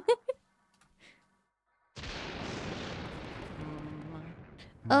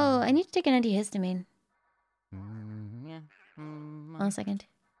 Oh, I need to take an antihistamine. 1 second.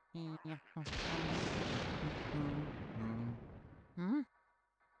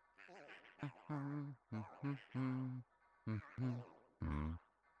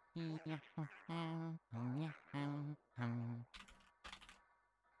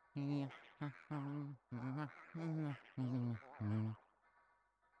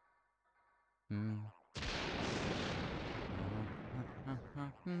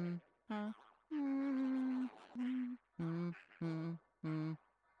 Sorry,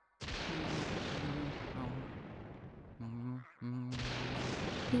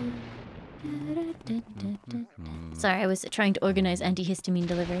 I was trying to organize antihistamine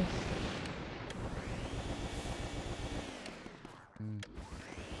delivery.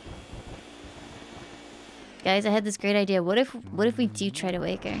 Guys, I had this great idea. What if we do try to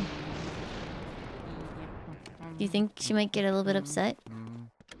wake her? Do you think she might get a little bit upset?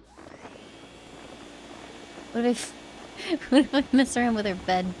 What if what if I mess around with her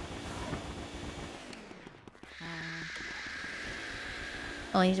bed?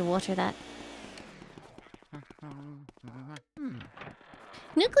 Oh, I need to water that.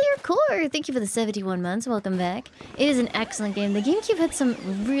 Nuclear Core! Thank you for the 71 months. Welcome back. It is an excellent game. The GameCube had some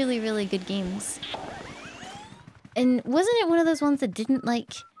really, really good games. And wasn't it one of those ones that didn't,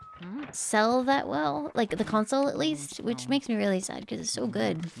 like, sell that well? Like, the console, at least? Which makes me really sad, because it's so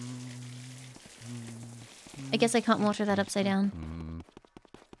good. I guess I can't water that upside down.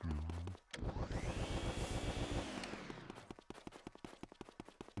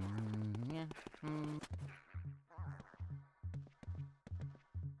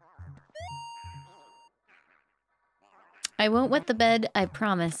 I won't wet the bed, I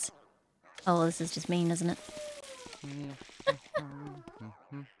promise. Oh, well, this is just mean, isn't it?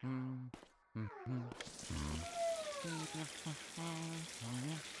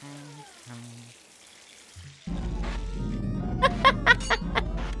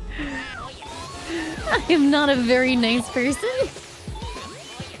 I am not a very nice person.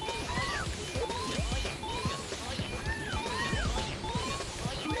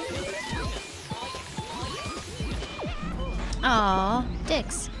 Aw,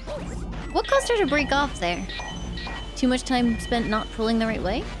 dicks. What caused her to break off there? Too much time spent not pulling the right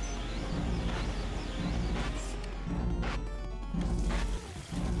way?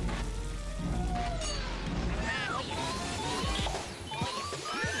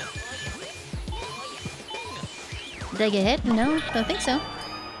 Did I get hit? No, don't think so.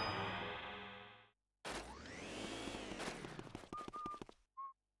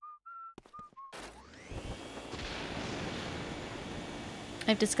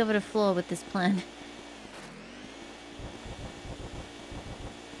 I've discovered a flaw with this plan.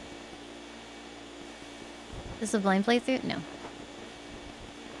 Is this a blind playthrough? No.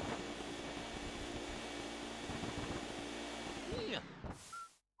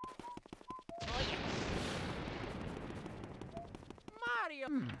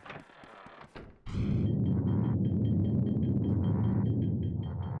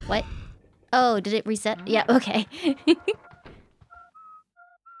 What? Oh, did it reset? Yeah, okay.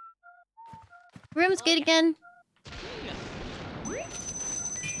 Room's good again.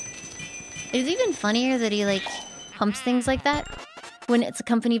 It's even funnier that he, like, humps things like that when it's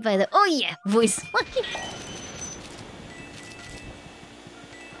accompanied by the "oh yeah" voice.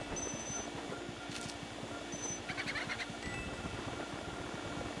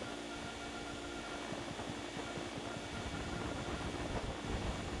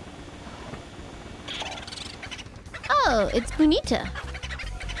 Oh, it's Bonita.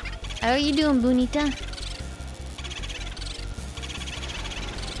 How are you doing, Bonita?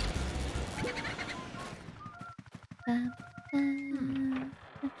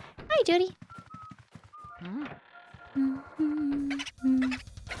 Hi, Jody.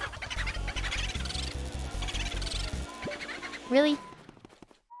 Really?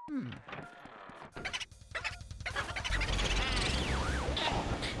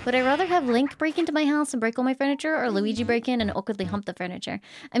 Would I rather have Link break into my house and break all my furniture, or Luigi break in and awkwardly hump the furniture?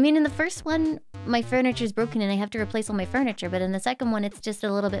 I mean, in the first one, my furniture's broken and I have to replace all my furniture, but in the second one, it's just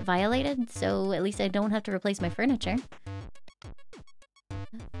a little bit violated, so at least I don't have to replace my furniture.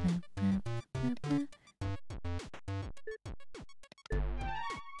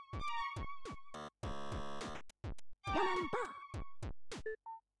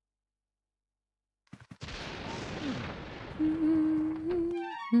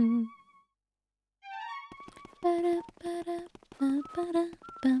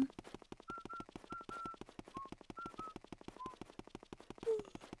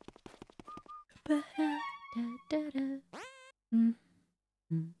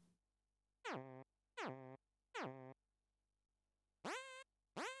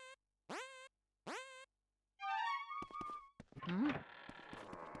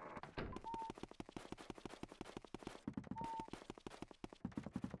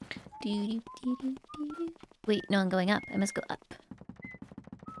 Wait, no, I'm going up. I must go up.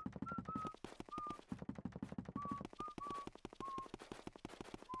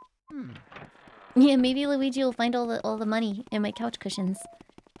 Yeah, maybe Luigi will find all the money in my couch cushions.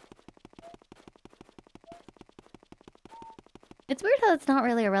 It's weird how it's not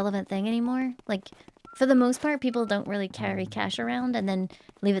really a relevant thing anymore. Like, for the most part, people don't really carry cash around and then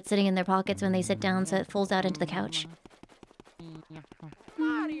leave it sitting in their pockets when they sit down so it folds out into the couch.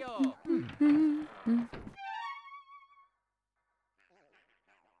 Mario!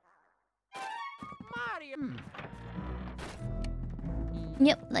 Mario!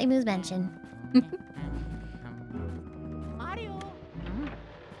 Yep, Laimu's mansion. Mario!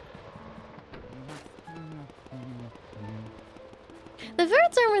 The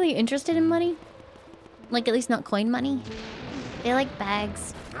ferrets aren't really interested in money. Like, at least not coin money. They like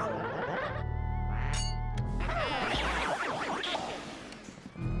bags.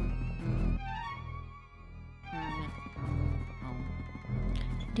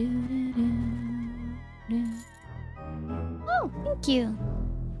 Oh, thank you.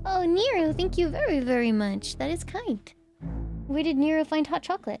 Oh, Nero, thank you very, very much. That is kind. Where did Nero find hot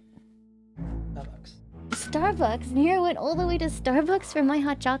chocolate? Starbucks. Starbucks? Nero went all the way to Starbucks for my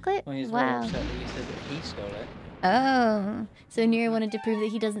hot chocolate? Well, he's Wow. very upset that you said that he stole it. Oh, so Nero wanted to prove that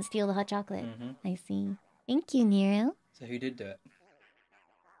he doesn't steal the hot chocolate. I see. Thank you, Nero. So who did do it?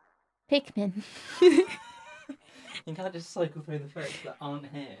 Pikmin. You can't just cycle through the ferrets that aren't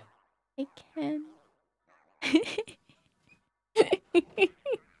here. I can.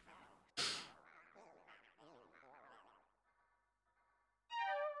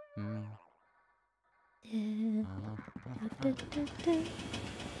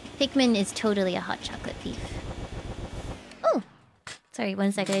 Pikmin is totally a hot chocolate thief. Oh! Sorry,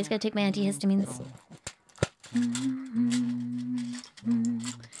 1 second. I just gotta take my antihistamines.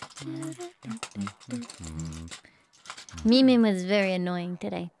 Min was very annoying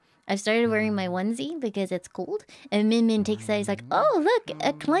today. I started wearing my onesie because it's cold, and Min takes that. He's like, "Oh, look,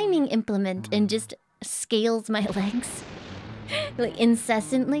 a climbing implement," and just scales my legs. Like,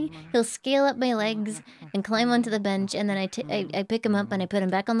 incessantly. He'll scale up my legs and climb onto the bench, and then I pick him up and I put him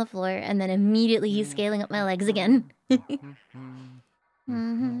back on the floor, and then immediately he's scaling up my legs again.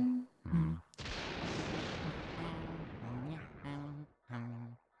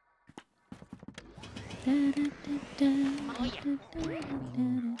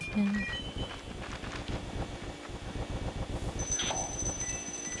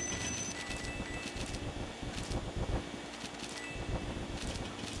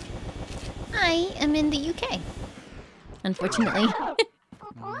 I am in the UK. Unfortunately.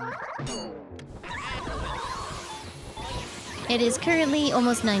 It is currently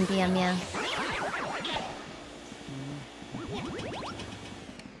almost 9 PM, yeah.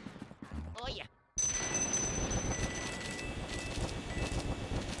 Oh yeah.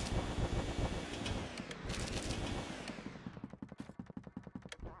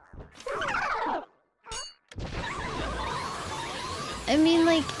 I mean,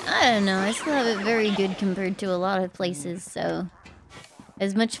 like, I don't know. I still have it very good compared to a lot of places, so...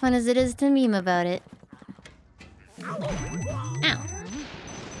 As much fun as it is to meme about it. Ow.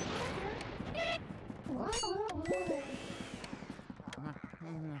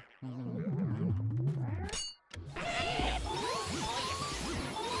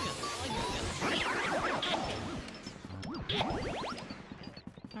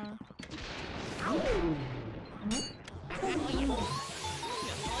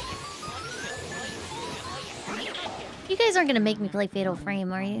 You guys aren't gonna make me play Fatal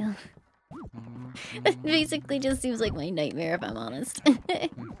Frame, are you? That basically just seems like my nightmare, if I'm honest. Oh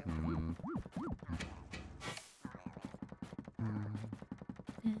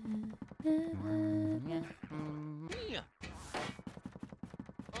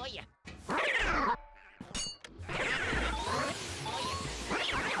yeah.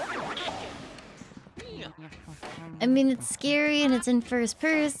 I mean, it's scary and it's in first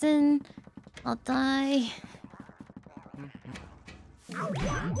person. I'll die.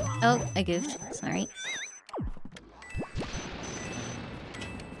 Oh, I goofed. Sorry.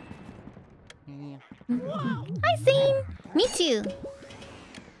 Hi, Zane! Me too!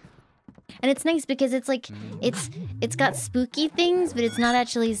 And it's nice because it's like, it's got spooky things, but it's not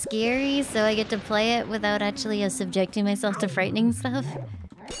actually scary, so I get to play it without actually subjecting myself to frightening stuff.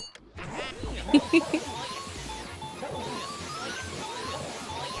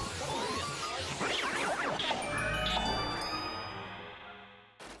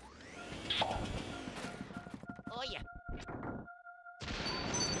 Oh yeah.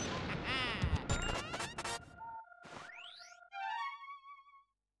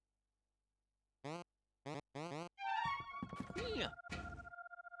 Yeah.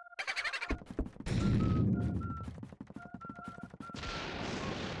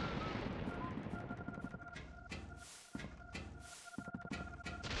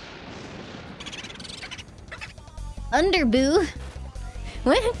 Underboo!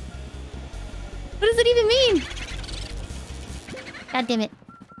 What? What does it even mean? God damn it.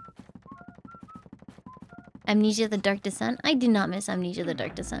 Amnesia the Dark Descent? I did not miss Amnesia the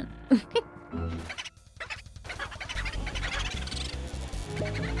Dark Descent.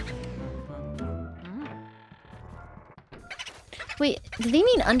 Wait, do they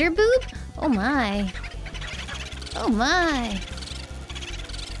mean under boob? Oh my. Oh my.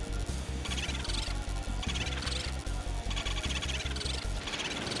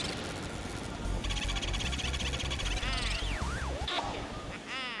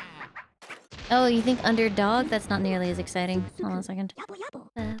 Oh, you think underdog? That's not nearly as exciting. Hold on a second.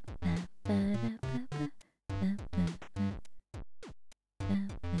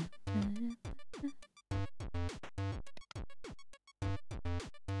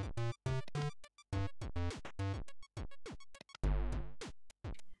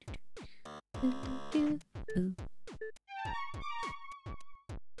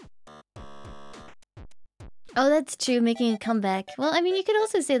 Oh, that's true, making a comeback. Well, I mean, you could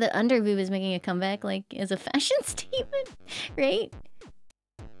also say that underboob is making a comeback, like, as a fashion statement, right?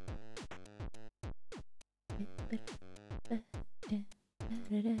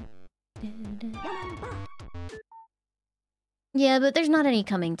 Yeah, but there's not any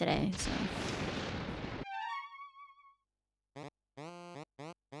coming today, so...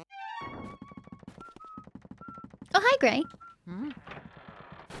 Oh, hi, Gray.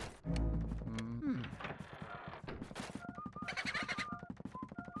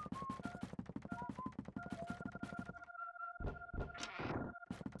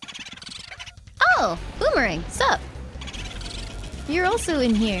 Oh, Boomerang, sup? You're also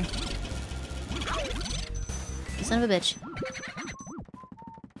in here. You son of a bitch.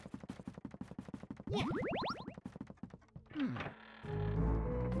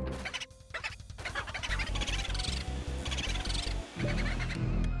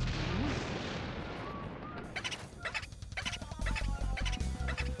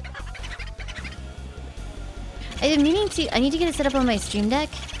 I've been meaning to... I need to get it set up on my stream deck.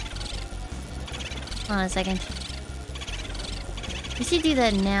 Hold on a second. I should do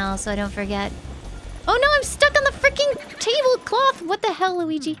that now so I don't forget. Oh no, I'm stuck on the freaking tablecloth! What the hell,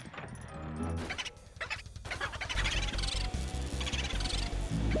 Luigi?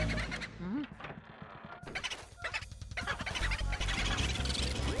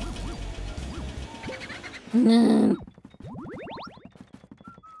 No.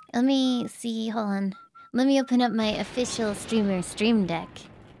 Let me see, hold on. Let me open up my official streamer stream deck.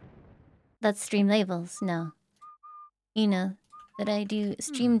 That's stream labels, no. You know, that I do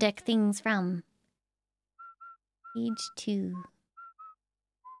stream deck things from. Page 2.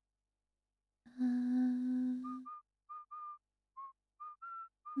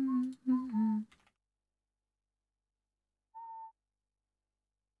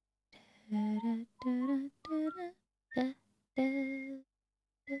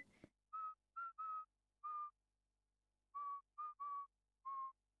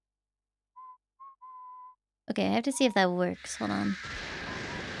 Okay, I have to see if that works. Hold on.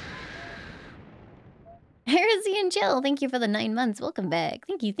 Heresy and Jill, thank you for the 9 months. Welcome back.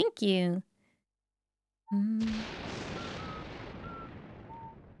 Thank you, thank you.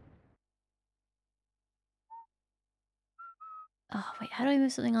 Oh, wait, how do I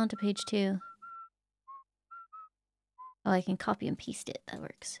move something onto page 2? Oh, I can copy and paste it. That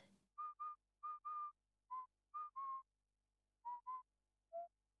works.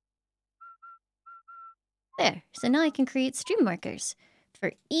 There. So now I can create stream markers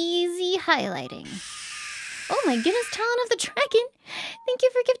for easy highlighting. Oh my goodness, Talon of the Dragon! Thank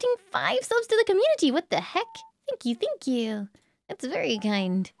you for gifting 5 subs to the community. What the heck? Thank you, thank you. That's very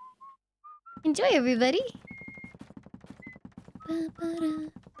kind. Enjoy, everybody.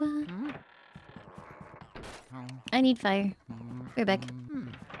 I need fire. We're back.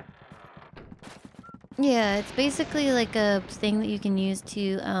 Yeah, it's basically like a thing that you can use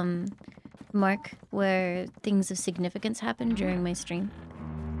to mark where things of significance happen during my stream.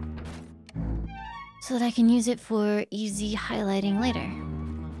 So that I can use it for easy highlighting later.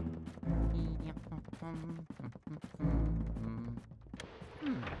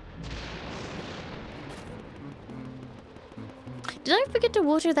 Did I forget to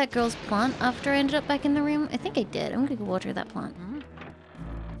water that girl's plant after I ended up back in the room? I think I did. I'm gonna go water that plant.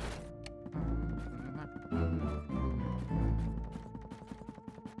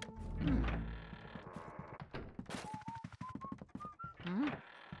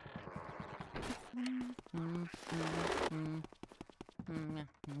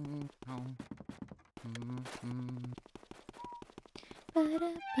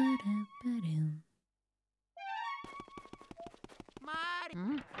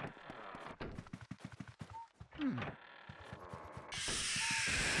 Mario.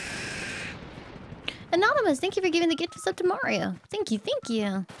 Anonymous, thank you for giving the gift sub to Mario. Thank you, thank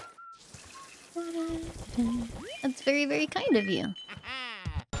you. That's very, very kind of you.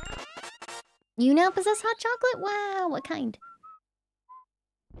 You now possess hot chocolate? Wow, what kind?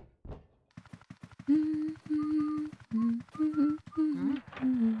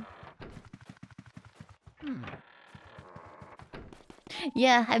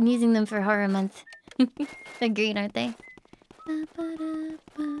 Yeah, I'm using them for horror month. They're green, aren't they?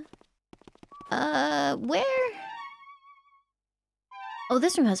 Where? Oh,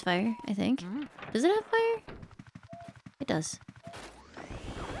 this room has fire, I think. Does it have fire? It does.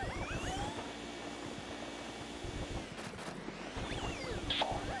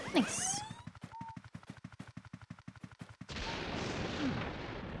 Nice.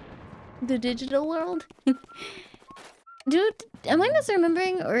 The digital world? Dude, am I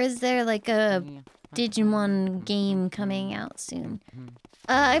misremembering, or is there like a Digimon game coming out soon?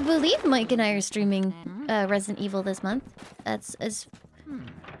 I believe Mike and I are streaming Resident Evil this month. That's as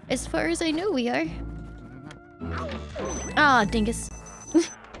far as I know we are. Ah, dingus.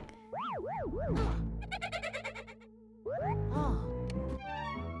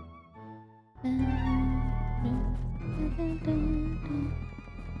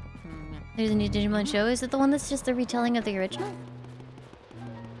 There's a new Digimon show. Is it the one that's just the retelling of the original?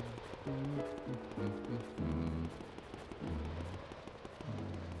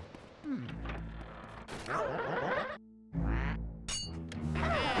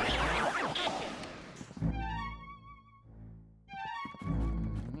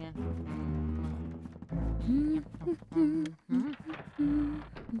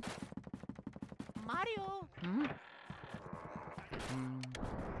 Mario.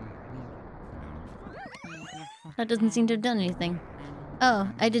 That doesn't seem to have done anything. Oh,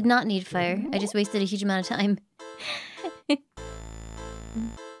 I did not need fire. I just wasted a huge amount of time.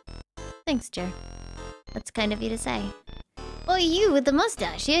 Thanks, Jer. That's kind of you to say. Oh, you with the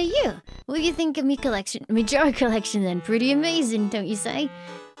mustache, yeah, you. What do you think of me collection, me jar collection then? Pretty amazing, don't you say?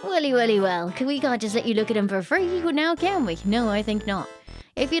 Welly, welly, well. We can't just let you look at them for free now, can we? No, I think not.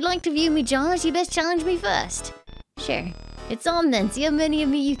 If you'd like to view me jars, you best challenge me first. Sure. It's on then. See how many of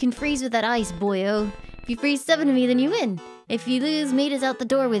me you can freeze with that ice, boyo. If you freeze 7 of me, then you win. If you lose, mate is out the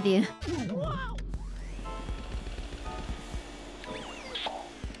door with you.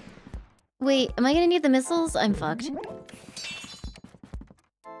 Wait, am I gonna need the missiles? I'm fucked.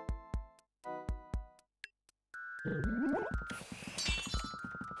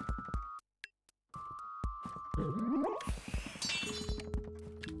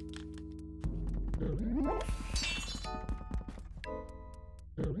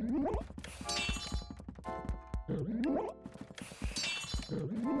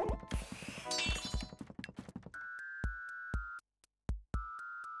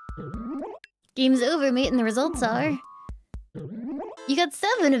 Game's over, mate, and the results are... You got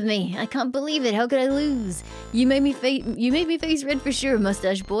 7 of me! I can't believe it, how could I lose? You made me face red for sure,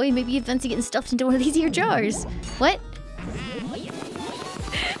 mustache boy. Maybe you fancy getting stuffed into one of these here jars. What?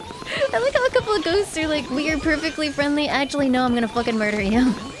 I like how a couple of ghosts are like, we are perfectly friendly. Actually, no, I'm gonna fucking murder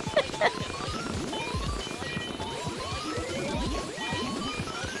you.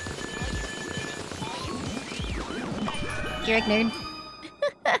 Garrick nerd.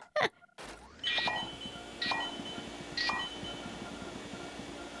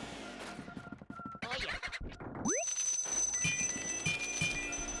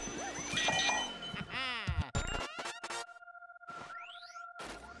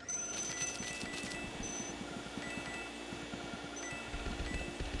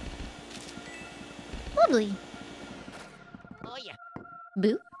 Lovely. Oh yeah.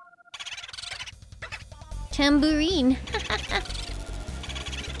 Boo. Tambourine.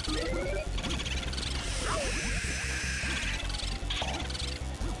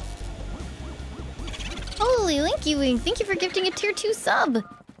 Holy Linky Wing, thank you for gifting a tier 2 sub.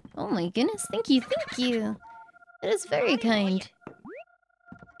 Oh my goodness, thank you, thank you. That is very kind.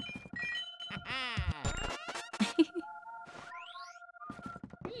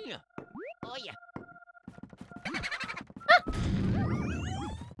 Oh yeah.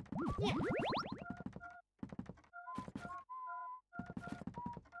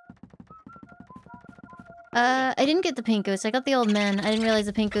 I didn't get the pink ghost. I got the old man. I didn't realize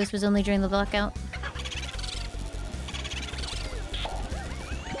the pink ghost was only during the blackout.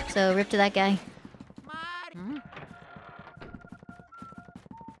 So, rip to that guy.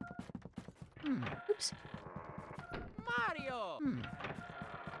 Oops. Mario.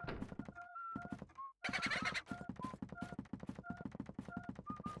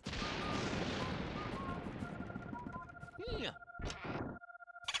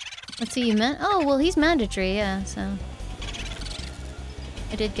 Let's see, you meant. Oh, well, he's mandatory, yeah, so.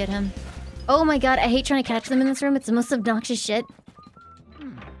 I did get him. Oh my god, I hate trying to catch them in this room. It's the most obnoxious shit.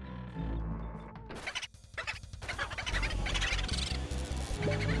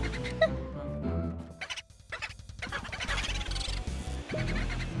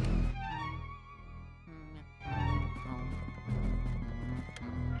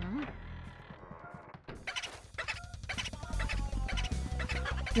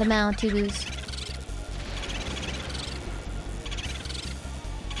 Lamau, Toulouse.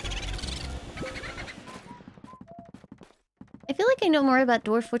 I feel like I know more about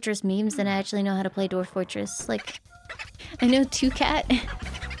Dwarf Fortress memes than I actually know how to play Dwarf Fortress. Like, I know 2Cat,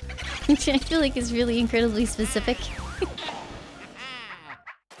 which I feel like is really incredibly specific.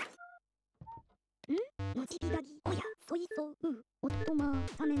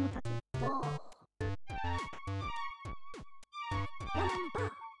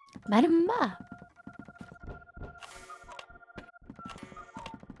 Madam Ba.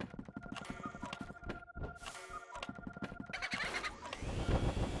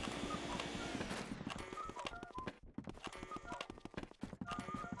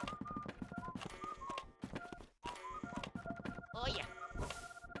 Oh yeah.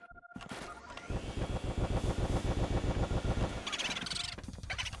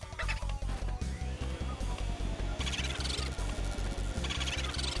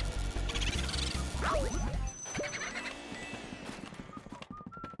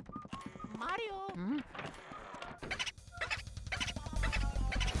 Mario.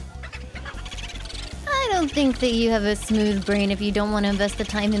 I don't think that you have a smooth brain if you don't want to invest the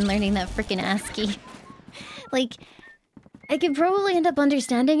time in learning that frickin' ASCII. Like, I could probably end up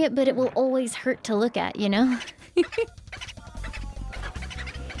understanding it, but it will always hurt to look at, you know?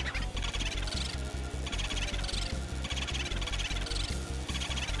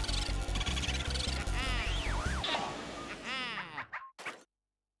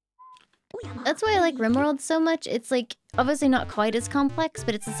 That's why I like RimWorld so much. It's like, obviously not quite as complex,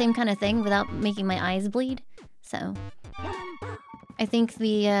 but it's the same kind of thing without making my eyes bleed. So, I think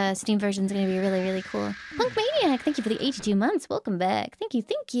the Steam version is going to be really, really cool. Punk Maniac, thank you for the 82 months. Welcome back. Thank you,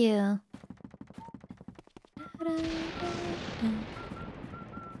 thank you.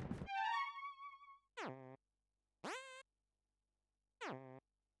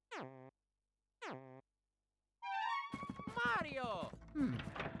 Mario.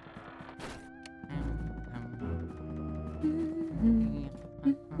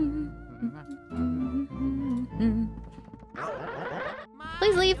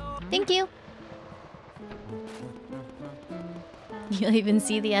 Please leave. Thank you. You'll even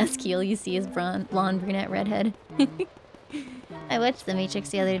see the ASCII. All you see is blonde, brunette, redhead. I watched The Matrix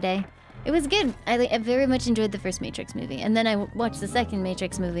the other day. It was good. I very much enjoyed the first Matrix movie. And then I watched the second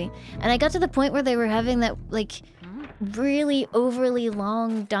Matrix movie. And I got to the point where they were having that, like, really overly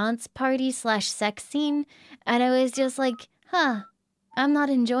long dance party / sex scene. And I was just like, huh, I'm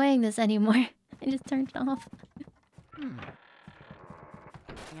not enjoying this anymore. I just turned it off.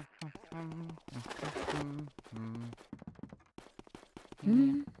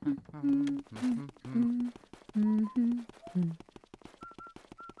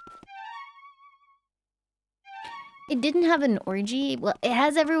 It didn't have an orgy. Well, it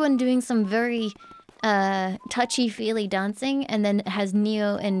has everyone doing some very touchy-feely dancing, and then it has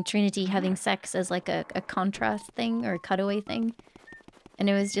Neo and Trinity having sex as like a contrast thing or a cutaway thing. And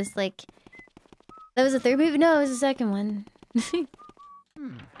it was just like... That was the third movie? No, it was the second one.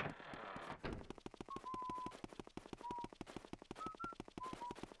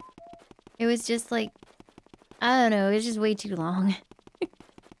 It was just like... I don't know, it was just way too long.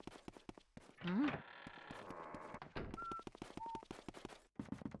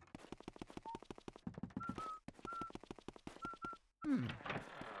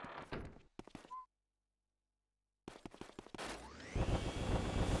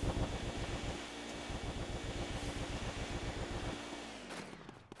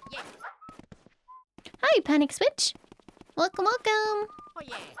 Hi, Panic Switch. Welcome, welcome. Oh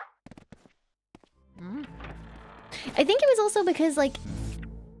yeah. I think it was also because, like,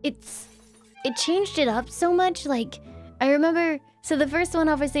 it changed it up so much. Like, I remember, so the first one,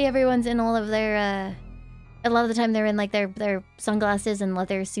 obviously, everyone's in all of their, a lot of the time they're in, like, their sunglasses and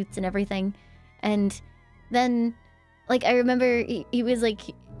leather suits and everything. And then, like, I remember he was, like,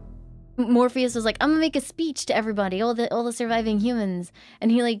 Morpheus was like, I'm gonna make a speech to everybody, all the surviving humans. And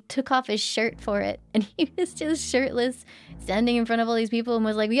he, like, took off his shirt for it. And he was just shirtless, standing in front of all these people and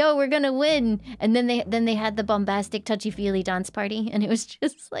was like, yo, we're gonna win. And then they had the bombastic touchy-feely dance party. And it was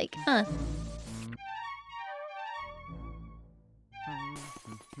just like, huh.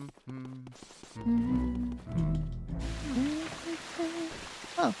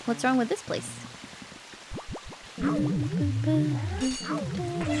 Oh, what's wrong with this place?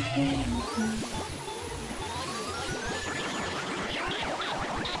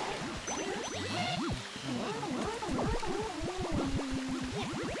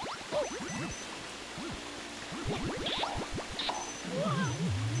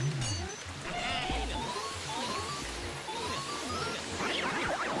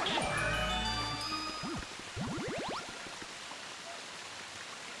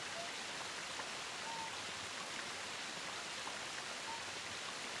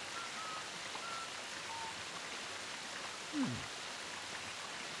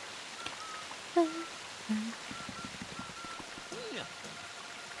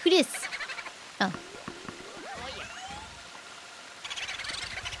 Who dis? Oh.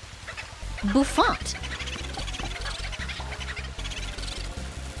 Bouffant.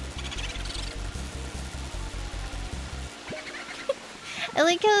 I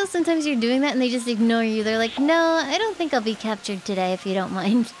like how sometimes you're doing that and they just ignore you. They're like, no, I don't think I'll be captured today if you don't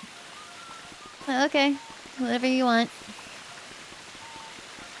mind. Okay, whatever you want.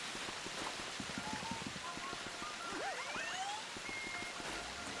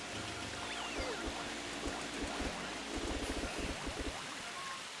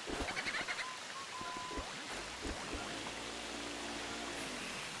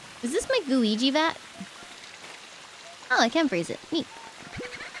 Is this my Luigi vat? Oh, I can freeze it. Neat.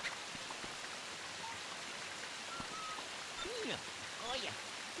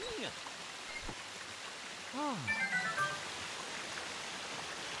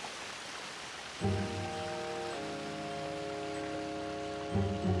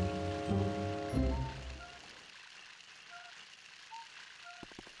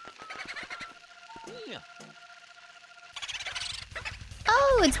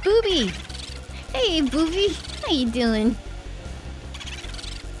 Oh, it's Booby! Hey, Booby! How you doing?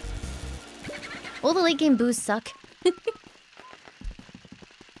 All the late game boos suck. Oh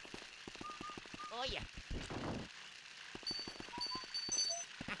yeah.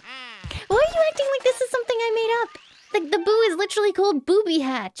 Why are you acting like this is something I made up? The boo is literally called Booby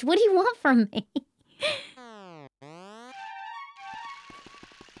Hatch. What do you want from me?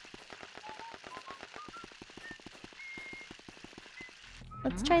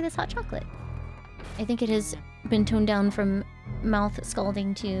 Let's try this hot chocolate. I think it has been toned down from mouth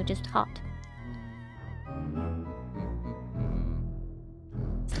scalding to just hot.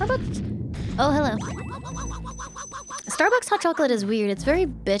 Starbucks? Oh, hello. Starbucks hot chocolate is weird. It's very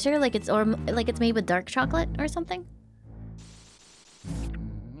bitter, like it's made with dark chocolate or something.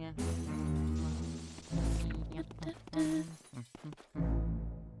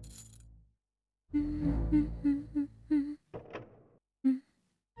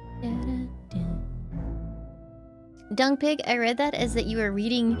 Dung Pig, I read that as that you were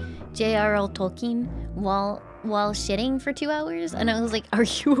reading J.R.R. Tolkien while shitting for 2 hours, and I was like, are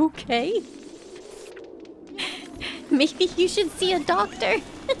you okay? Maybe you should see a doctor.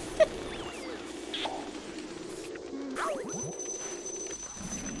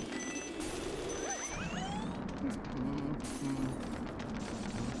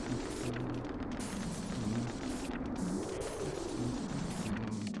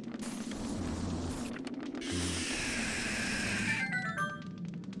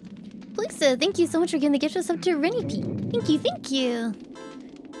 Lisa, thank you so much for giving the gift of sub to Rennie P. Thank you, thank you.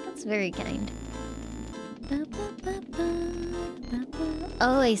 That's very kind.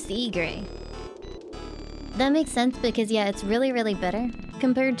 Oh, I see, Gray. That makes sense because, yeah, it's really, really bitter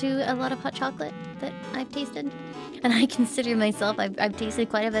compared to a lot of hot chocolate that I've tasted. And I consider myself, I've tasted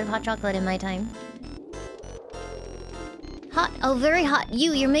quite a bit of hot chocolate in my time. Hot. Oh, very hot.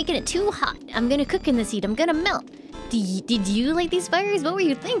 You're making it too hot. I'm gonna cook in this heat. I'm gonna melt. Did you light these fires? What were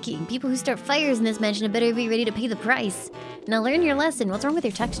you thinking? People who start fires in this mansion had better be ready to pay the price. Now learn your lesson. What's wrong with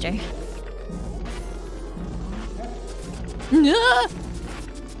your texture? No!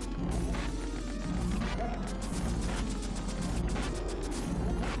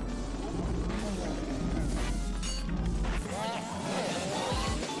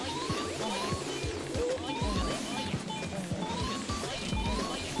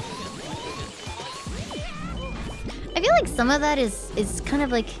 I feel like some of that is kind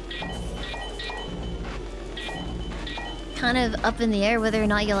of like up in the air whether or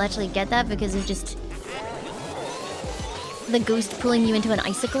not you'll actually get that because of just the ghost pulling you into an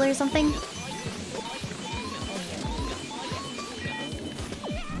icicle or something.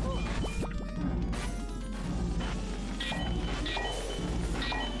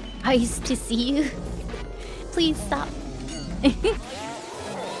 Nice to see you. Please stop.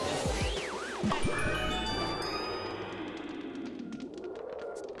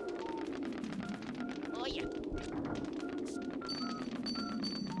 yeah.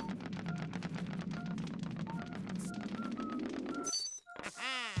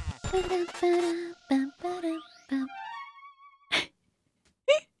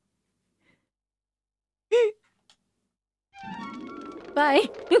 Bye.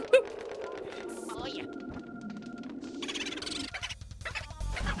 Oh yeah.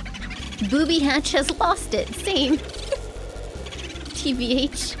 Booby Hatch has lost it. Same.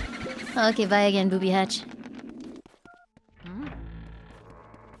 TBH. Okay, bye again, Booby Hatch.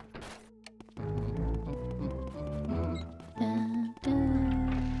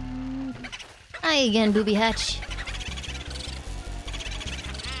 Hi again, Booby Hatch.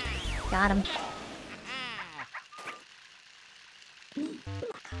 Got him.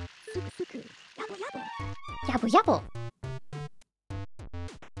 Yabble yabble.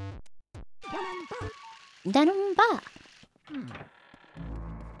 Danumba.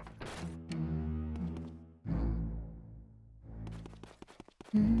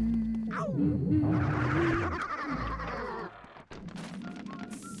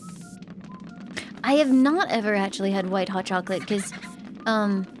 I have not ever actually had white hot chocolate because,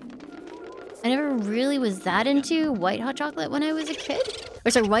 I never really was that into white hot chocolate when I was a kid.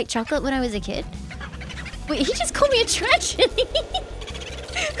 Or sorry, white chocolate when I was a kid. Wait, he just called me a tragedy. Who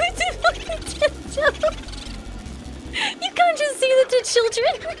the fuck is that joke? You can't just say that to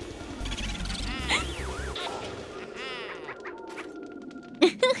children.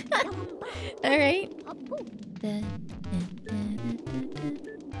 All right.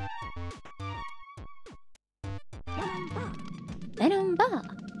 Danumba.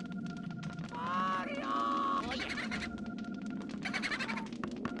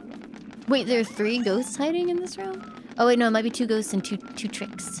 Wait, there are 3 ghosts hiding in this room? Oh wait, no, it might be 2 ghosts and two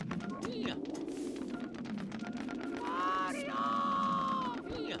tricks.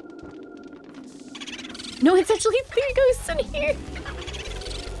 No, it's actually 3 ghosts in here.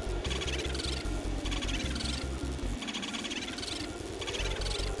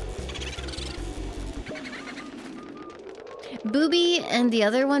 Booby and the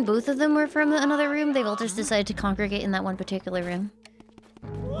other one, both of them were from another room. They've all just decided to congregate in that one particular room.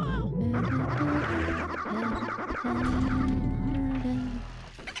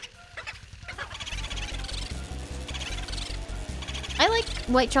 I like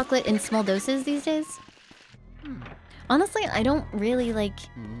white chocolate in small doses these days. Honestly, I don't really like...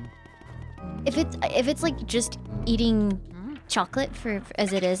 If it's like just eating chocolate for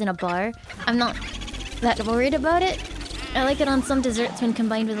as it is in a bar, I'm not that worried about it. I like it on some desserts when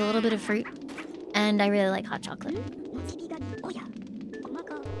combined with a little bit of fruit. And I really like hot chocolate.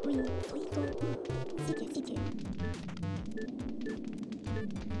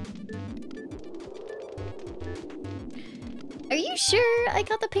 Are you sure I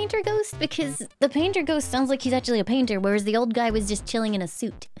got the painter ghost? Because the painter ghost sounds like he's actually a painter, whereas the old guy was just chilling in a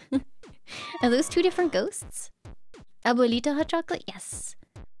suit. Are those 2 different ghosts? Abuelita hot chocolate? Yes.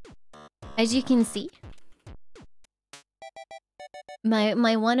 As you can see,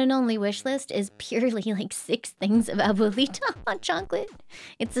 my one and only wish list is purely like 6 things of Abuelita hot chocolate.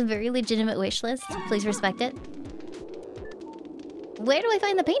 It's a very legitimate wish list. Please respect it. Where do I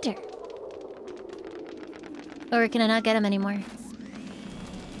find the painter? Or can I not get him anymore?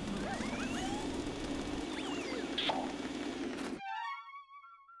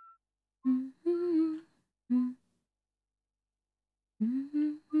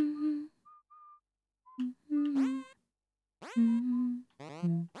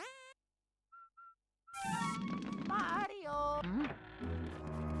 Mario.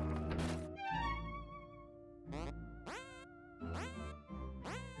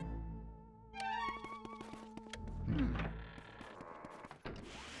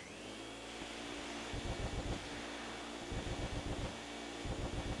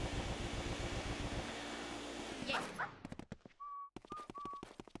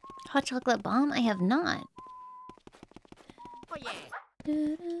 Hot chocolate bomb? I have not. Oh yeah.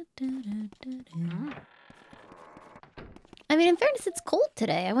 I mean, in fairness, it's cold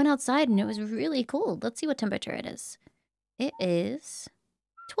today. I went outside and it was really cold. Let's see what temperature it is. It is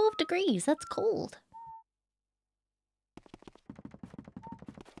 12 degrees. That's cold.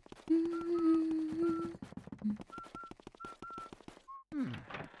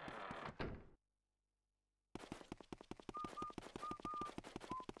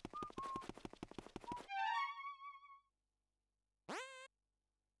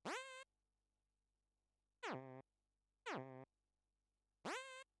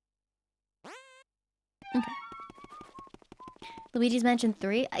 Okay. Luigi's Mansion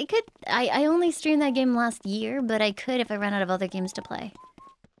 3? I only streamed that game last year, but I could if I ran out of other games to play.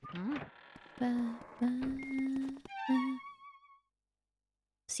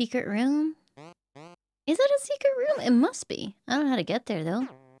 Secret room? Is that a secret room? It must be. I don't know how to get there, though.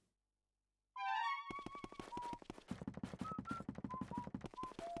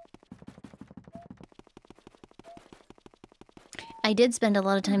 I did spend a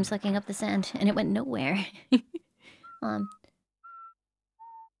lot of time sucking up the sand, and it went nowhere.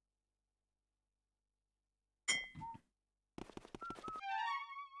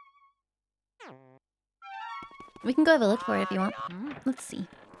 We can go have a look for it if you want. Let's see.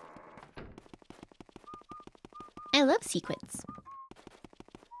 I love secrets.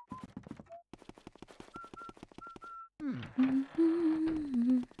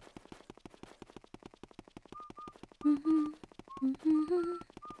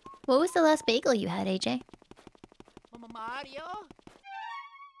 What was the last bagel you had, AJ? Mama Mario?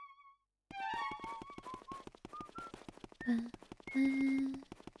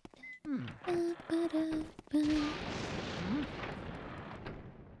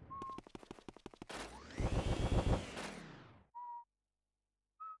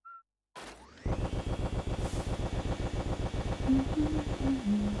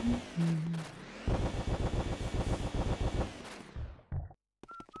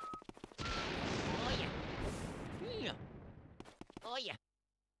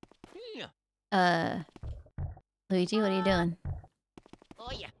 Luigi, what are you doing?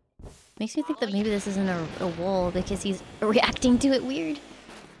 Oh yeah. Makes me think that maybe this isn't a wall because he's reacting to it weird.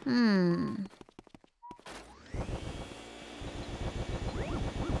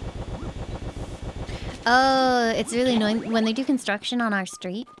 Oh, it's really annoying when they do construction on our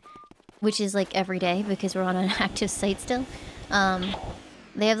street, which is like every day because we're on an active site still.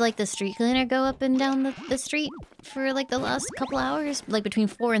 They have like the street cleaner go up and down the street for like the last couple hours, like between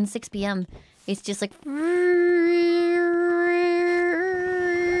 4 and 6 p.m. It's just like...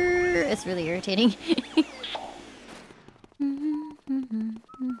 It's really irritating.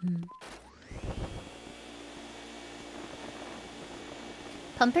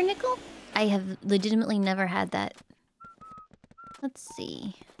 Pumpernickel? I have legitimately never had that. Let's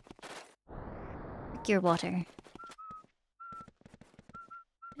see. Drink your water.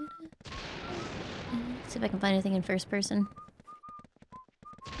 See if I can find anything in first person.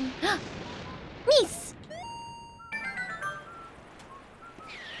 Niece!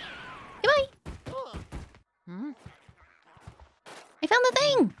 Goodbye! I found the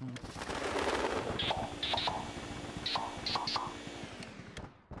thing!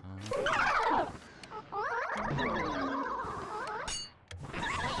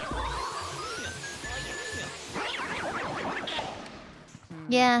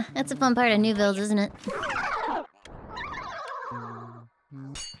 Yeah, that's a fun part of new builds, isn't it?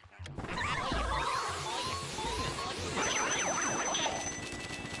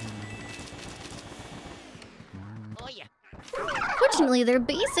 Fortunately, they're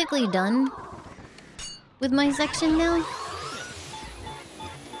basically done with my section now.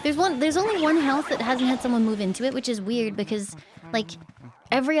 There's only one house that hasn't had someone move into it, which is weird because, like,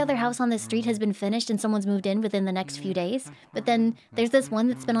 every other house on this street has been finished and someone's moved in within the next few days. But then there's this one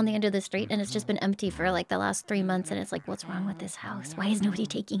that's been on the end of the street and it's just been empty for, like, the last 3 months. And it's like, what's wrong with this house? Why is nobody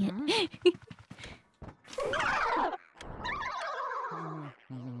taking it?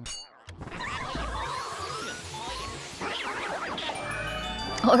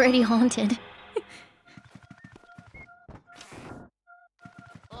 Already haunted.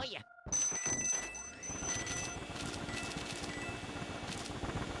 Oh yeah.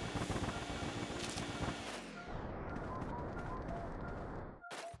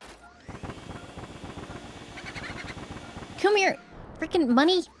 Come here, freaking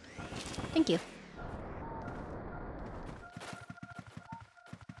money. Thank you.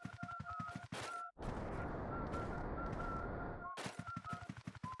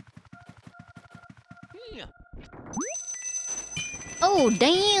 Oh,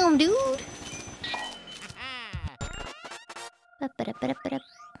 damn, dude.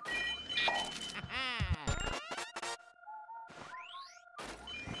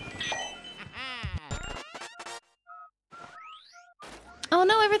 Oh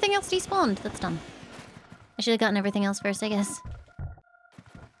no, everything else despawned. That's dumb. I should have gotten everything else first, I guess.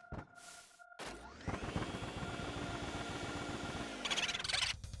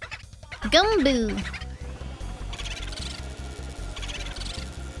 Gumboo!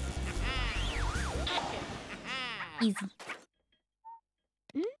 Easy.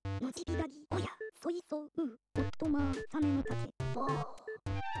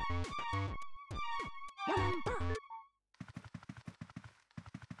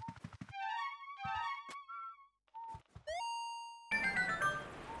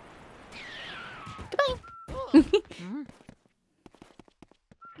 It's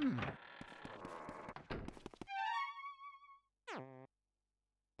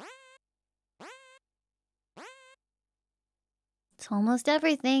almost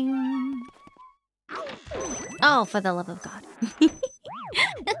everything. Oh, for the love of God.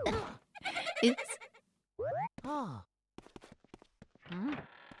 Oops. Oh.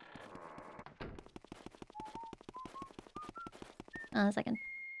 A second.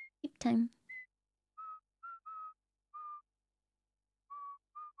 Keep time.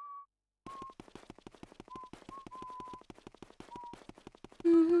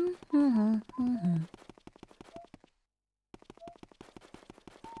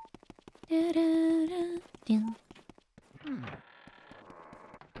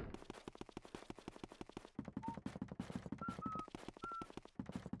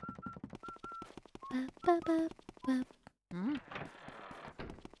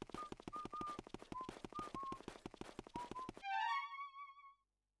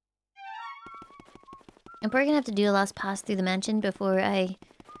 I'm probably gonna have to do a last pass through the mansion before I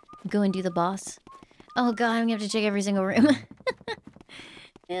go and do the boss. Oh god, I'm gonna have to check every single room.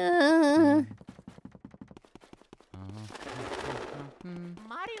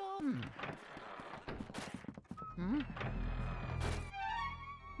 Mario.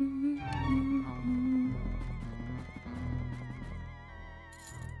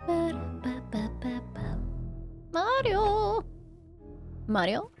 Mario!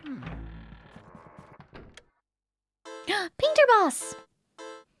 Mario? Painter boss!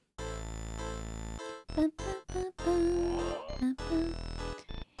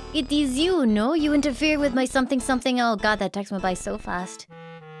 It is you, no? You interfere with my something something. Oh god, that text went by so fast.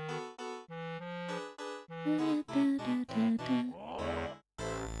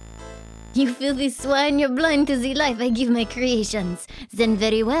 You filthy swine, you're blind to the life I give my creations. Then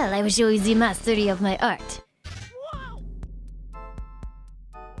very well, I will show you the mastery of my art.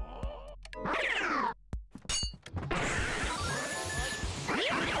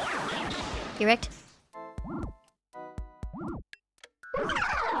 You wrecked?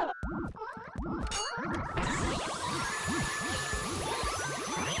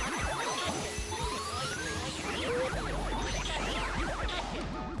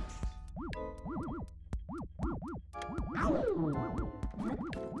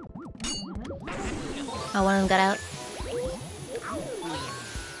 Oh, one of them got out.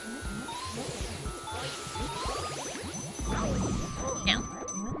 Now.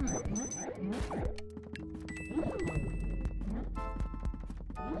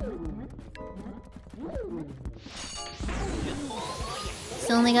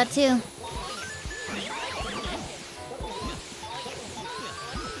 Still only got two.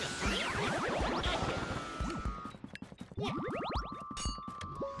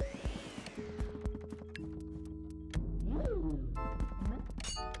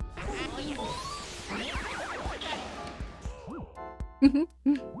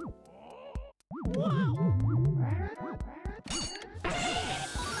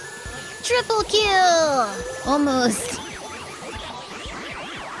 Triple kill! Almost.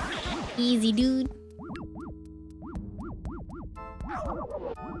 Easy, dude.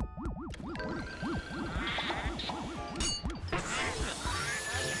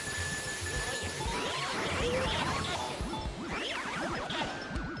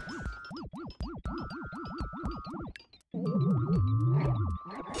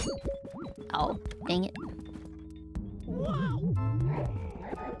 Oh, dang it.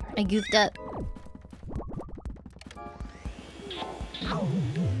 I goofed up.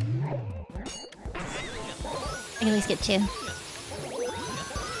 I can at least get two.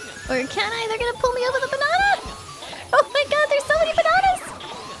 Or can I? They're gonna pull me over the banana! Oh my god, there's so many bananas!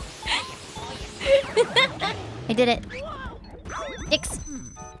 I did it. Ix.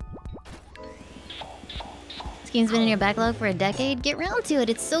 This game's been in your backlog for a decade. Get round to it,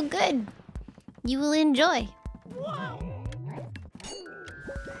 it's so good. You will enjoy.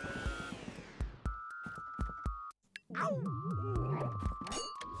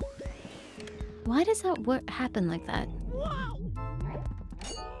 Why does that happen like that?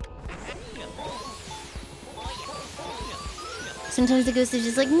 Sometimes the ghost is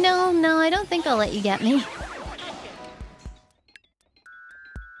just like, no, no, I don't think I'll let you get me.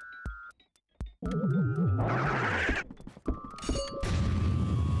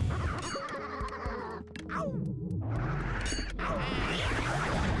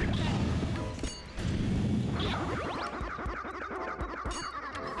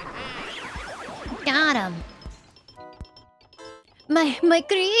 Got him. My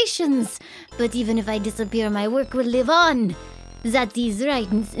creations. But even if I disappear, my work will live on. That is right.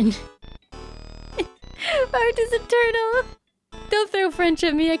 Art is eternal. Don't throw French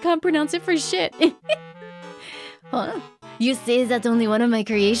at me. I can't pronounce it for shit. Huh? You say that only one of my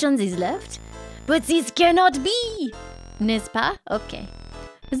creations is left? But this cannot be! N'est-ce pas? Okay.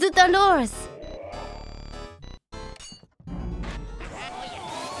 Zut alors!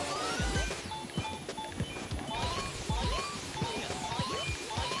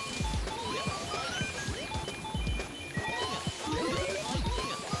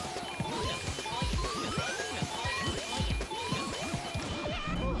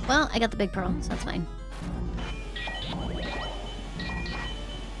 Well, I got the big pearl, so that's fine.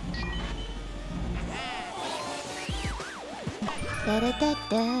 Da da da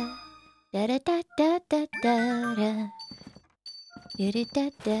da da da da da da da da da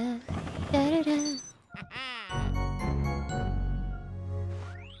da da da da.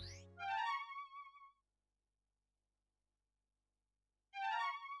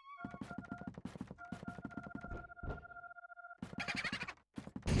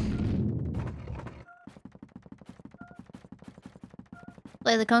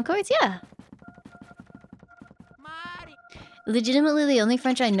 Play the Concords? Yeah. Legitimately, the only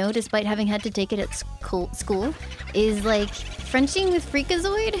French I know, despite having had to take it at school, is like Frenching with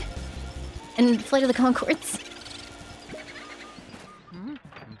Freakazoid and Flight of the Concords.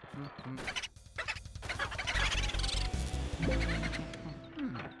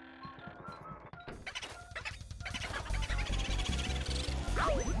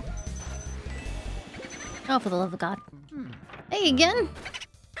 Oh, for the love of God. Hey, again?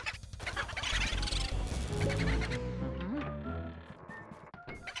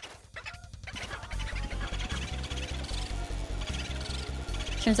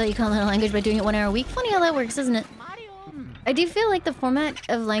 Turns out you can't learn a language by doing it 1 hour a week. Funny how that works, isn't it? I do feel like the format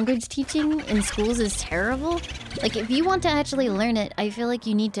of language teaching in schools is terrible. Like, if you want to actually learn it, I feel like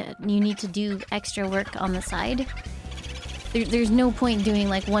you need to do extra work on the side. There's no point doing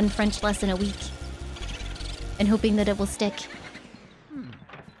like 1 French lesson a week and hoping that it will stick.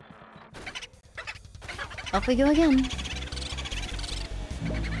 Off we go again.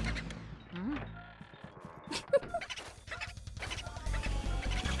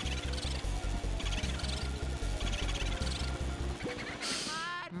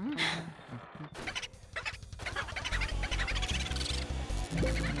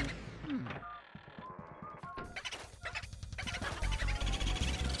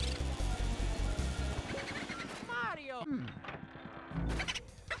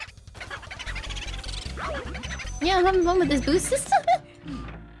 Yeah, I'm having fun with this boost system.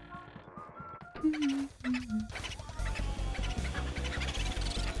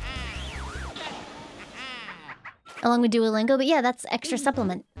 Along with Duolingo, but yeah, that's extra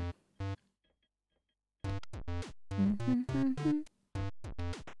supplement.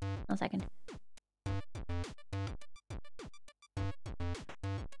 1 second.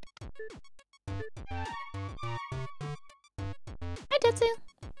 Hi, Tetsu.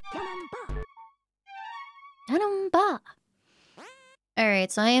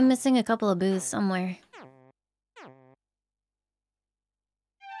 Alright, so I am missing a couple of booths somewhere.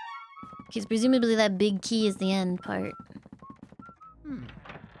 Because presumably that big key is the end part.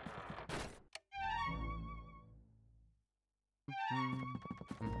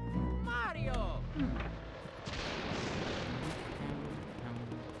 Mario!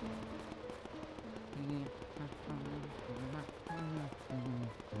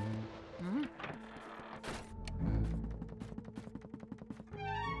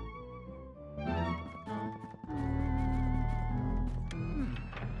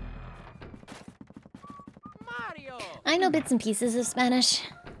 I know bits and pieces of Spanish.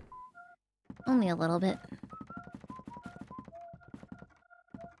 Only a little bit.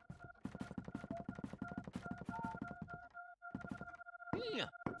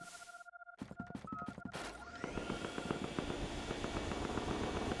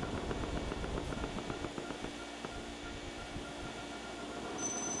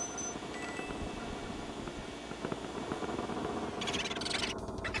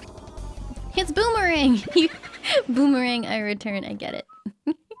 It's Boomerang! Boomerang, I return, I get it.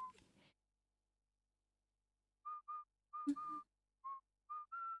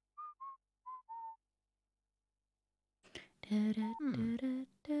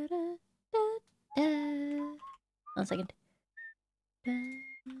 One second.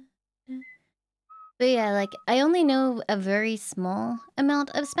 But yeah, like, I only know a very small amount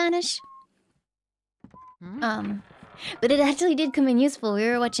of Spanish. But it actually did come in useful. We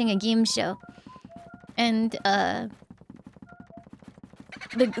were watching a game show. And,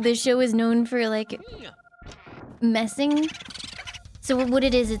 the show is known for, like, messing So what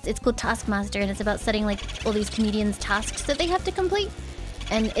it is, it's called Taskmaster, and it's about setting like all these comedians' tasks that they have to complete.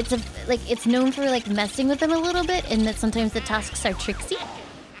 And it's known for like messing with them a little bit, and that sometimes the tasks are tricksy.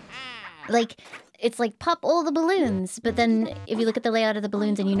 Like, it's like pop all the balloons, but then if you look at the layout of the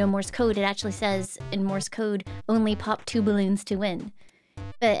balloons and you know Morse code, it actually says in Morse code only pop 2 balloons to win.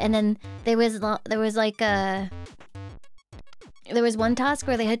 And then there was one task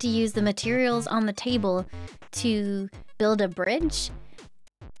where they had to use the materials on the table to build a bridge.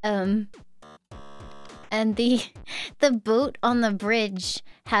 And the boat on the bridge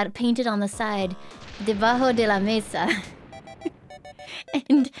had painted on the side "Debajo de la mesa."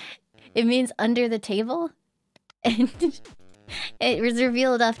 And it means under the table. And it was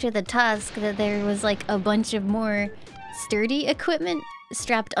revealed after the task that there was like a bunch of more sturdy equipment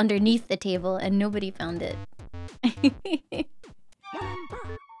strapped underneath the table, and nobody found it.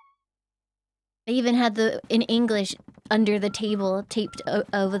 They even had in English, under the table taped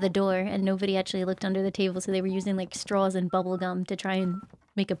over the door, and nobody actually looked under the table, so they were using like straws and bubble gum to try and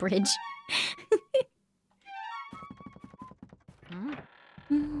make a bridge.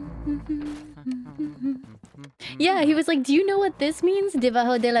 Yeah, he was like, "Do you know what this means?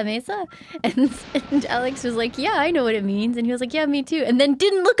 Debajo de la mesa?" And Alex was like, "Yeah, I know what it means." And he was like, "Yeah, me too." And then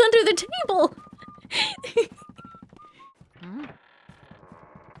didn't look under the table.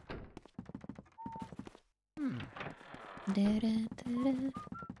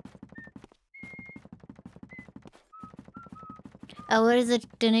 Oh, what does it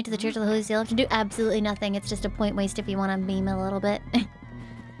donate to the Church of the Holy Seal have to do? Absolutely nothing. It's just a point waste if you want to meme a little bit.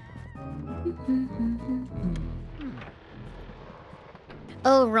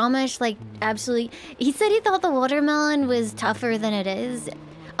 Oh, Ramesh, like, absolutely... He said he thought the watermelon was tougher than it is.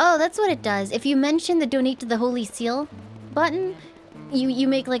 Oh, that's what it does. If you mention the donate to the Holy Seal button, you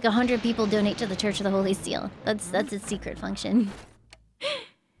make like 100 people donate to the Church of the Holy Seal. That's its secret function.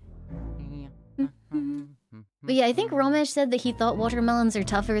 But yeah, I think Ramesh said that he thought watermelons are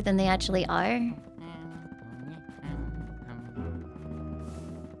tougher than they actually are.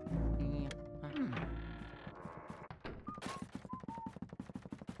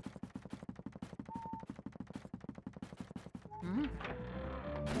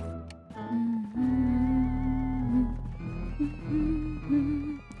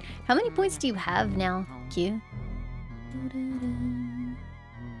 How many points do you have now, Q?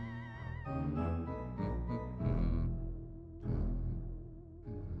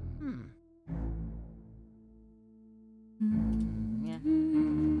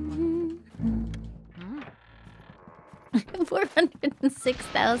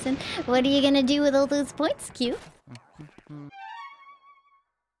 $406,000. What are you gonna do with all those points, Q?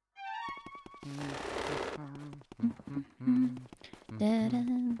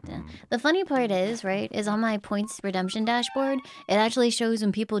 The funny part is, right, is on my points redemption dashboard, it actually shows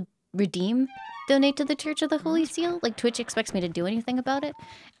when people redeem donate to the Church of the Holy Seal. Like, Twitch expects me to do anything about it.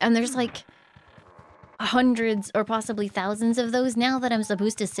 And there's like hundreds or possibly thousands of those now that I'm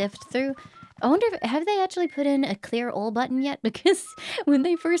supposed to sift through. I wonder if, have they actually put in a clear all button yet? Because when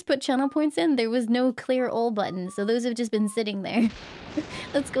they first put channel points in, there was no clear all button. So those have just been sitting there.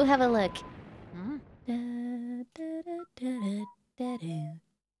 Let's go have a look.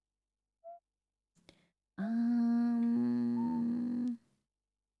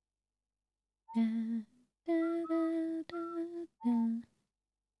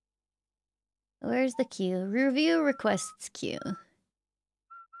 Where's the queue? Review requests queue.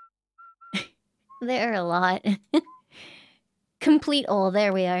 There are a lot. Complete all.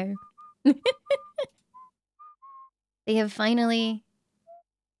 There we are. They have finally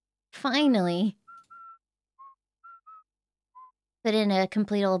put in a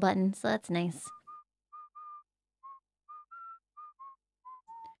complete all button, so that's nice.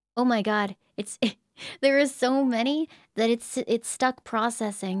 Oh my god, there are so many that it's stuck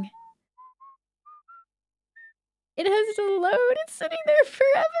processing. It has to load. It's sitting there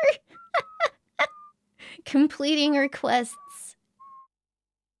forever. Completing requests.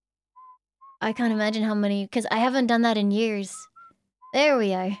 I can't imagine how many, because I haven't done that in years. There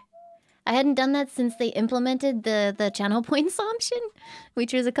we are. I hadn't done that since they implemented the channel points option,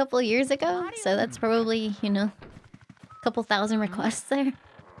 which was a couple of years ago. So that's probably, you know, a couple thousand requests there.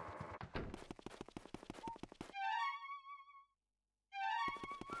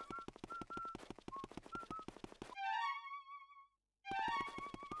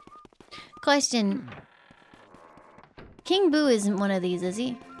 Question. King Boo isn't one of these, is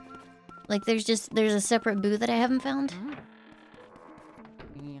he? Like, there's a separate Boo that I haven't found?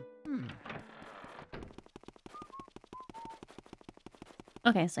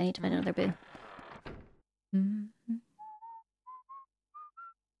 Okay, so I need to find another Boo.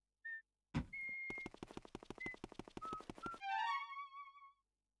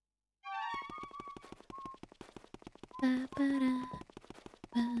 Ba-ba-da,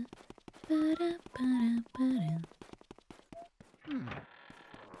 ba-ba-da-ba-da-ba-da.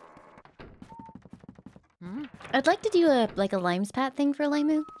 I'd like to do a Limes Pat thing for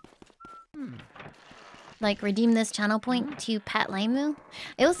Laimu. Like redeem this channel point to Pat Laimu.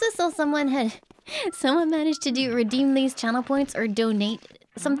 I also saw someone managed to do redeem these channel points or donate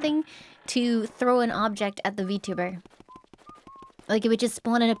something to throw an object at the VTuber. Like it would just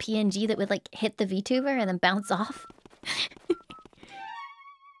spawn in a PNG that would like hit the VTuber and then bounce off.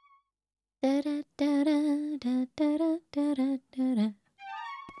 Hi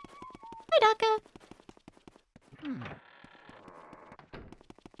Daka.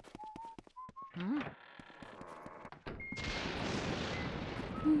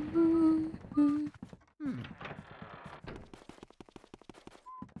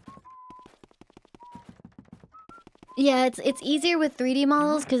 Yeah, it's easier with 3D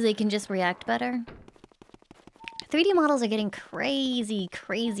models because they can just react better. 3D models are getting crazy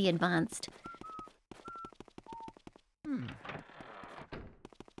advanced.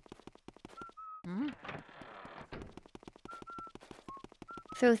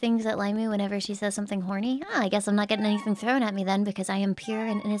 Throw things at Laimu whenever she says something horny. Ah, I guess I'm not getting anything thrown at me then because I am pure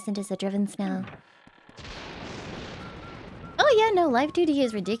and innocent as a driven snow. Oh yeah, no, Live 2D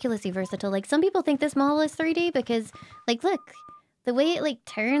is ridiculously versatile. Like, some people think this model is 3D because, like, look, the way it, like,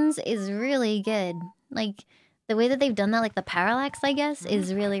 turns is really good. Like, the way that they've done that, like, the parallax, I guess,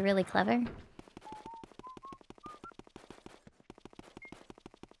 is really clever.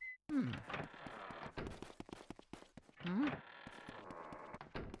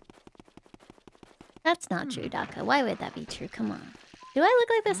 That's not true, Daka. Why would that be true? Come on. Do I look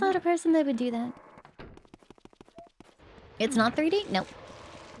like the sort of person that would do that? It's not 3D? Nope.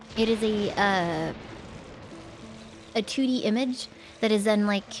 It is a 2D image that is then,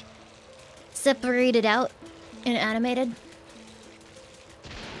 like, separated out and animated.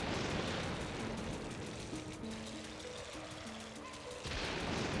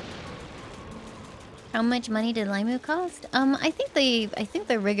 How much money did Laimu cost? I think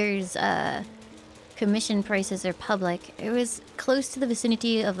the riggers commission prices are public. It was close to the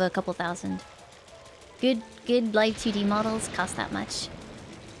vicinity of a couple thousand. Good Live 2D models cost that much.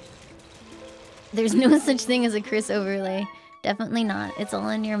 There's no such thing as a Chris overlay. Definitely not. It's all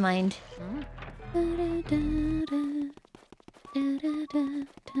in your mind.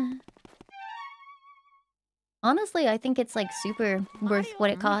 Honestly, I think it's like super worth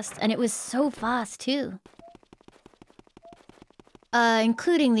what it costs, and it was so fast too.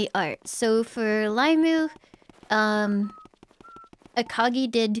 Including the art. So for Laimu,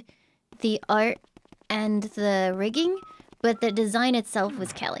 Akagi did the art and the rigging, but the design itself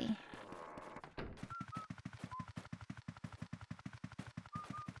was Kelly.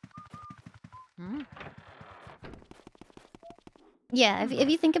 Yeah, if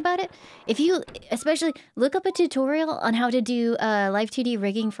you think about it, if you especially look up a tutorial on how to do Live 2D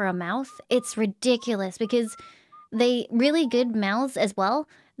rigging for a mouth, it's ridiculous because they really good mouths as well.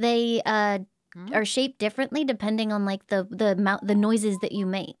 They are shaped differently depending on like the noises that you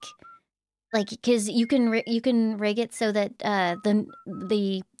make. Like, because you can rig it so that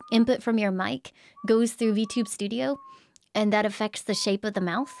the input from your mic goes through VTube Studio, and that affects the shape of the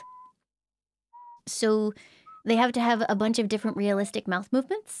mouth. So they have to have a bunch of different realistic mouth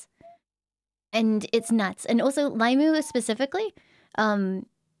movements, and it's nuts. And also Laimu specifically,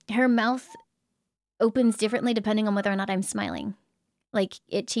 her mouth opens differently depending on whether or not I'm smiling. Like,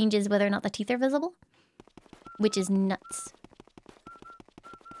 it changes whether or not the teeth are visible, which is nuts.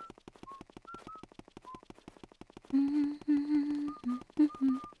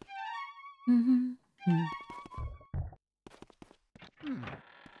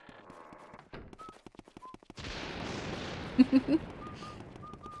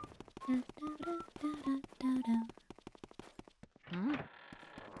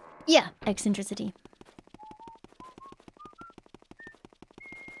 Yeah, eccentricity.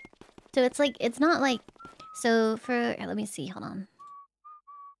 So it's like, it's not like, so for, let me see, hold on.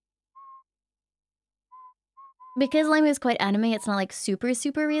 Because Laimu is quite anime, it's not like super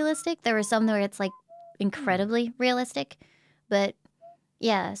realistic. There are some where it's like incredibly realistic. But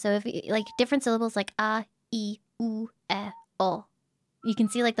yeah, so if you, like different syllables like a, I, u, e, o. You can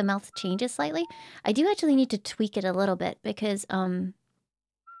see like the mouth changes slightly. I do actually need to tweak it a little bit because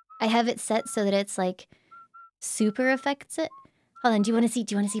I have it set so that it's like super affects it. Hold on, do you want to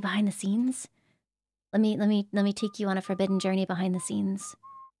see behind the scenes? Let me take you on a forbidden journey behind the scenes.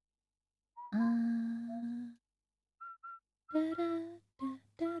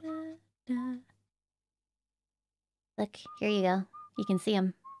 Look, here you go. You can see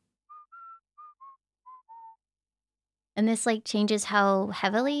him. And this like changes how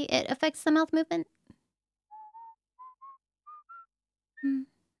heavily it affects the mouth movement.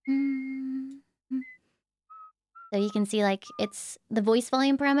 So you can see like it's the voice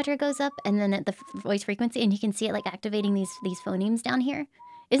volume parameter goes up and then the voice frequency, and you can see it like activating these phonemes down here.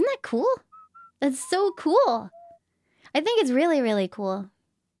 Isn't that cool? That's so cool. I think it's really, really cool.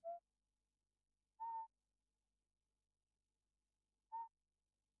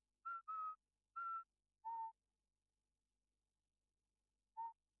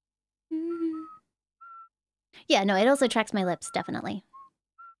 Yeah, no, it also tracks my lips, definitely.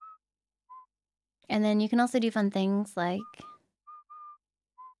 And then you can also do fun things like...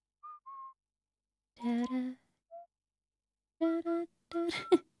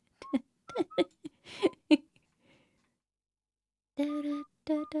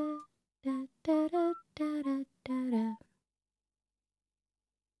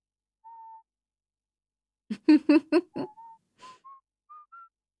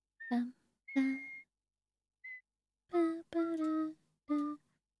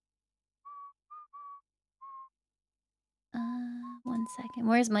 One second.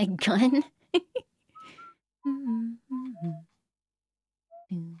 Where's my gun?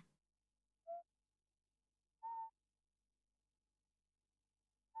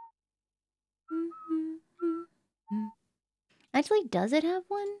 Actually, does it have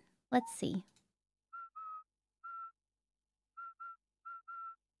one? Let's see.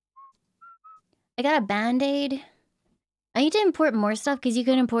 I got a band-aid. I need to import more stuff because you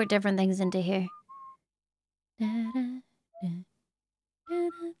can import different things into here.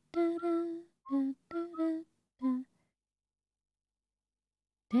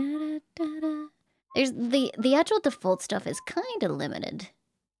 There's the actual default stuff is kind of limited.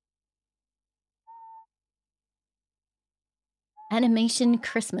 Animation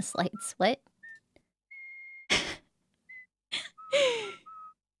Christmas lights. What?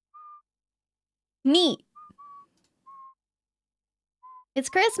 Neat. It's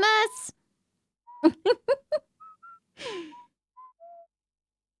Christmas.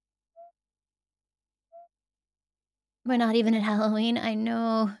 We're not even at Halloween. I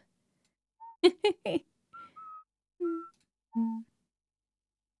know.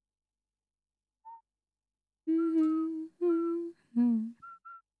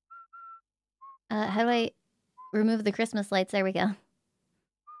 How do I remove the Christmas lights? There we go.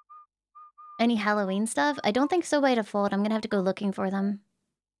 Any Halloween stuff? I don't think so by default. I'm gonna have to go looking for them.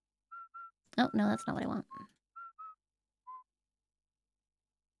 Oh, no, that's not what I want.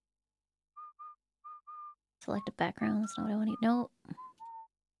 Select a background. That's not what I want. No.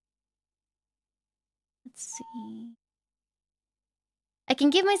 Let's see. I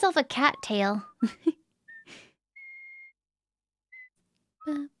can give myself a cat tail.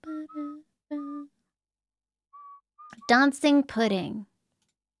 Dancing pudding.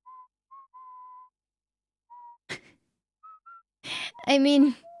 I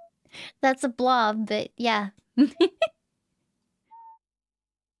mean, that's a blob, but yeah.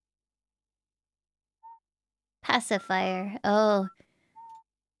 Pacifier. Oh.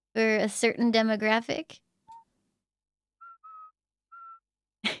 For a certain demographic.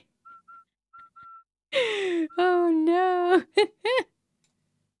 Oh no.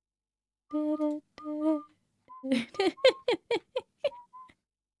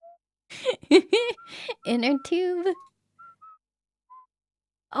 Inner tube.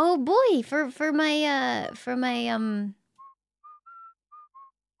 Oh boy, for my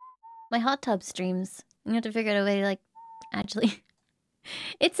my hot tub streams. I'm gonna have to figure out a way to like actually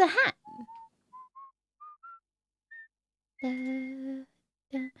it's a hat.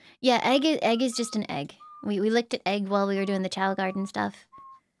 Yeah, egg is just an egg. We looked at egg while we were doing the Chow Garden stuff.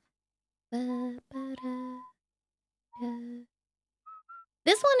 This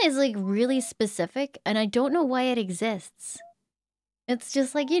one is like really specific, and I don't know why it exists. It's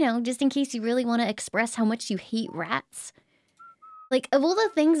just like, you know, just in case you really want to express how much you hate rats. Like, of all the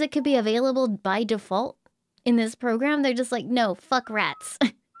things that could be available by default in this program, they're just like, no, fuck rats.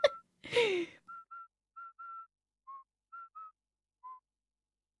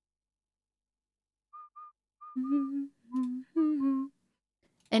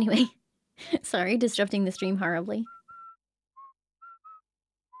 Anyway, sorry, disrupting the stream horribly.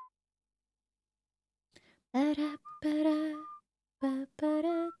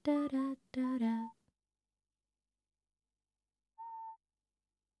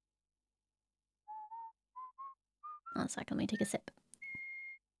 One second, let me take a sip.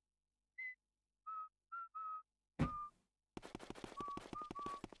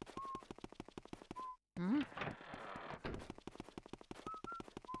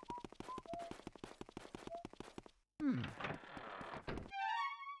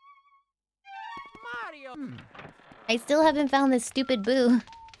 Mario. I still haven't found this stupid boo.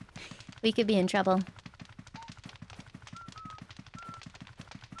 We could be in trouble.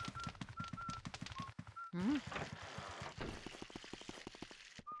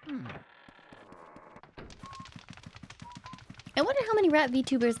 I wonder how many rat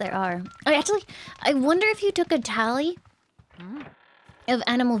VTubers there are. I wonder if you took a tally of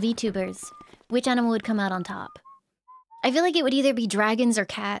animal VTubers, which animal would come out on top? I feel like it would either be dragons or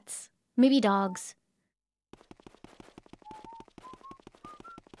cats. Maybe dogs.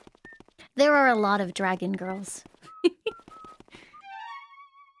 There are a lot of dragon girls.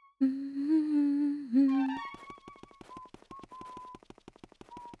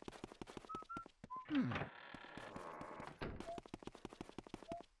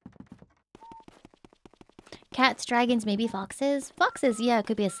 Cats, dragons, maybe foxes. Foxes, yeah, it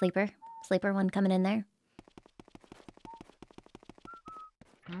could be a sleeper. Sleeper one coming in there.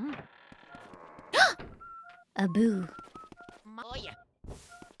 A boo. Oh yeah.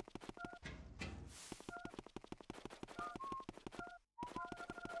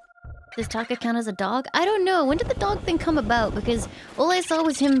 Does Taka count as a dog? I don't know. When did the dog thing come about? Because all I saw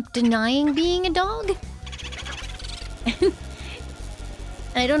was him denying being a dog.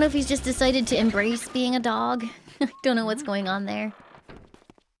 I don't know if he's just decided to embrace being a dog. I don't know what's going on there.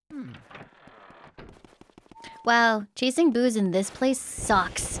 Wow, chasing boos in this place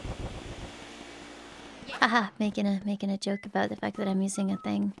sucks. Haha, making a joke about the fact that I'm using a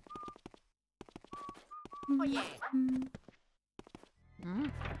thing. Oh yeah.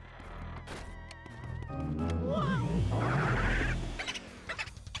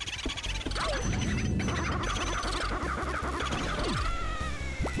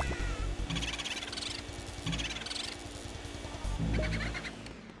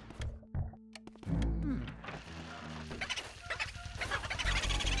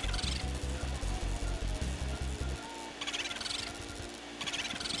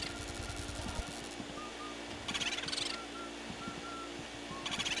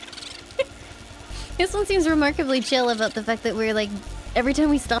 This one seems remarkably chill about the fact that we're like, every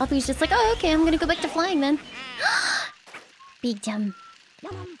time we stop, he's just like, oh, okay, I'm gonna go back to flying then. Big jump.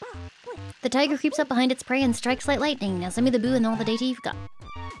 The tiger creeps up behind its prey and strikes like lightning. Now send me the boo and all the data you've got.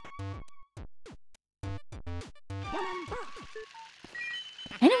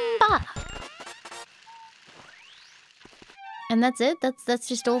 And that's it? That's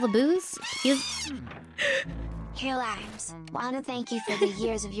just all the boos? Hey Limes, wanna thank you for the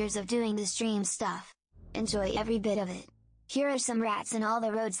years of doing the stream stuff. Enjoy every bit of it. Here are some rats and all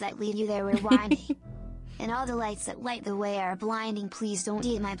the roads that lead you there were winding. And all the lights that light the way are blinding. Please don't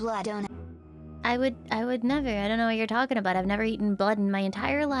eat my blood, don't I would never. I don't know what you're talking about. I've never eaten blood in my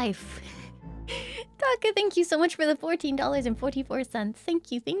entire life. Taka, thank you so much for the $14.44.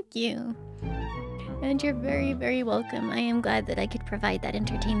 Thank you. And you're very, very welcome. I am glad that I could provide that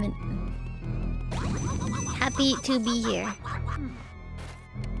entertainment. Happy to be here.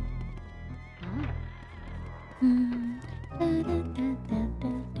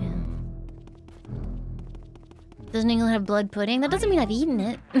 Doesn't England have blood pudding? That doesn't mean I've eaten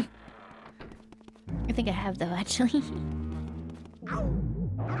it. I think I have though, actually.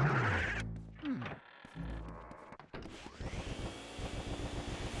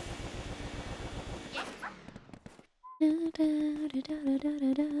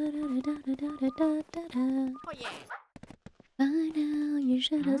 Oh yeah. By now you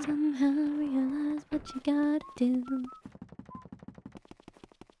should have somehow realized what you gotta do.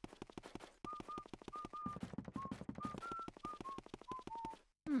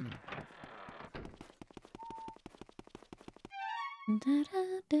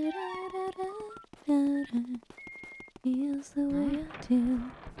 Feels the way I do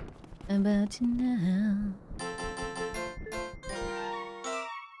about you now.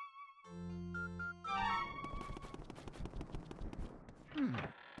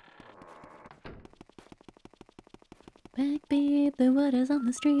 Backbeat the waters on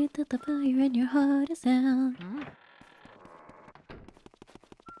the street that the fire in your heart is out.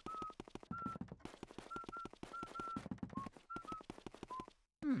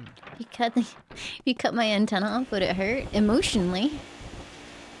 If you cut my antenna off, would it hurt? Emotionally.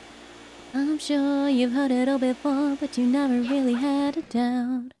 I'm sure you've heard it all before, but you never really had a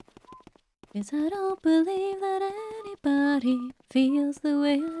doubt. 'Cause I don't believe that anybody feels the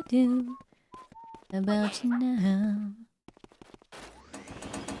way I do about you now.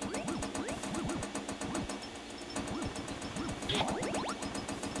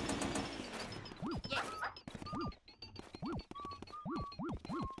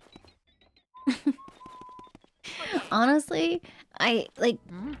 honestly, I like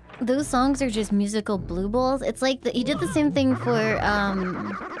those songs are just musical blue balls. It's like he did the same thing for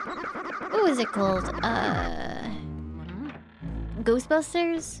what was it called?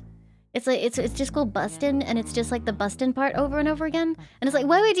 Ghostbusters. It's like it's just called Bustin', and it's just like the Bustin' part over and over again. And it's like,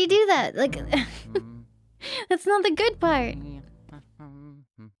 why would you do that? Like, that's not the good part.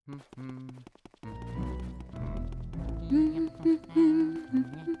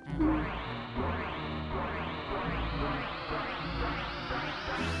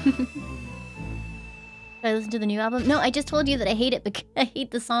 Should I listen to the new album? No, I just told you that I hate it because I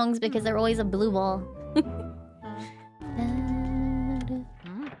hate the songs because they're always a blue ball.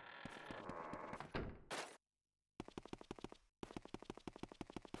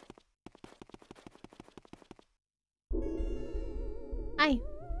 Hi.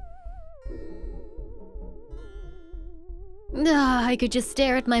 I could just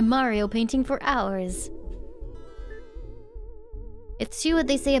stare at my Mario painting for hours. It's true what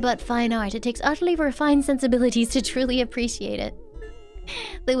they say about fine art. It takes utterly refined sensibilities to truly appreciate it.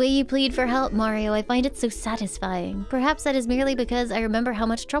 The way you plead for help, Mario, I find it so satisfying. Perhaps that is merely because I remember how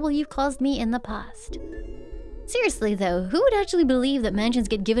much trouble you've caused me in the past. Seriously, though, who would actually believe that mansions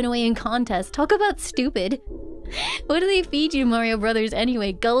get given away in contests? Talk about stupid. What do they feed you, Mario Brothers,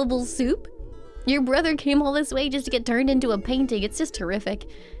 anyway? Gullible soup? Your brother came all this way just to get turned into a painting. It's just terrific.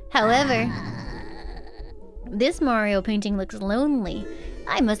 However, this Mario painting looks lonely.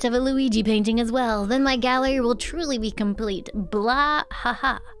 I must have a Luigi painting as well. Then my gallery will truly be complete. Blah,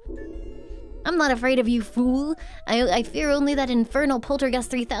 haha. I'm not afraid of you, fool. I fear only that infernal Poltergeist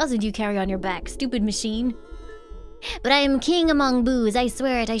 3000 you carry on your back, stupid machine. But I am king among boos. I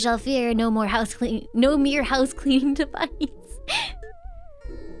swear it. I shall fear no mere house cleaning device.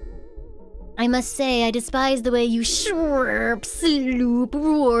 I must say, I despise the way you slurp, sloop,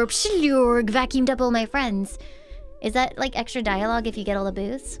 roarp, slurg, vacuumed up all my friends. Is that like extra dialogue if you get all the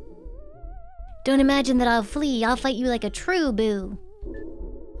boos? Don't imagine that I'll flee. I'll fight you like a true boo.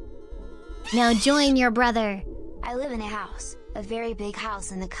 Now join your brother. I live in a house, a very big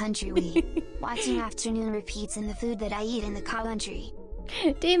house in the country we watching afternoon repeats in the food that I eat in the country.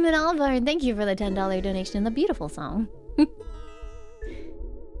 Damon Albarn, thank you for the $10 donation and the beautiful song.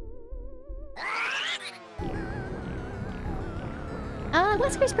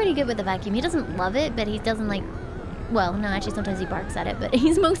 Wesker's pretty good with the vacuum. He doesn't love it, but he doesn't like... Well, no, actually sometimes he barks at it, but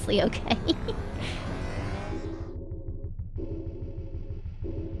he's mostly okay.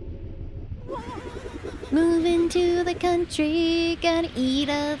 Moving to the country, gonna eat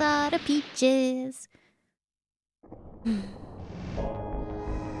a lot of peaches.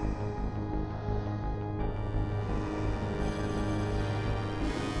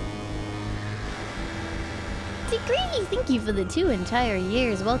 Degree, thank you for the 2 entire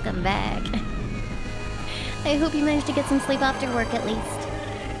years. Welcome back. I hope you managed to get some sleep after work at least.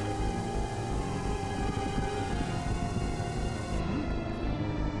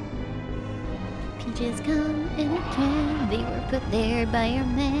 Peaches come in a can. They were put there by your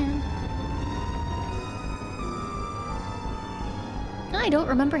man. I don't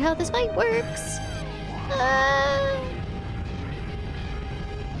remember how this fight works.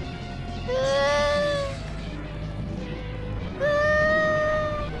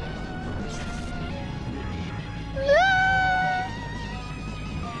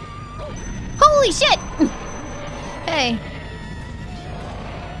 Holy shit! Hey.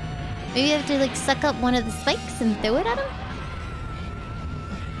 Maybe you have to like suck up one of the spikes and throw it at him?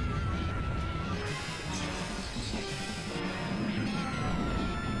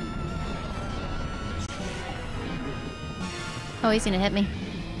 Oh, he's gonna hit me.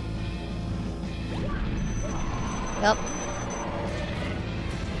 Yup.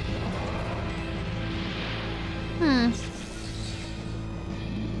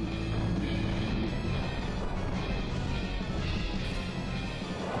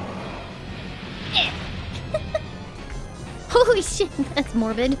 Holy shit, that's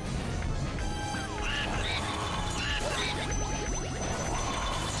morbid.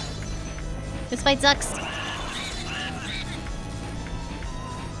 This fight sucks.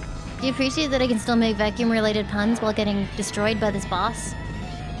 Do you appreciate that I can still make vacuum-related puns while getting destroyed by this boss?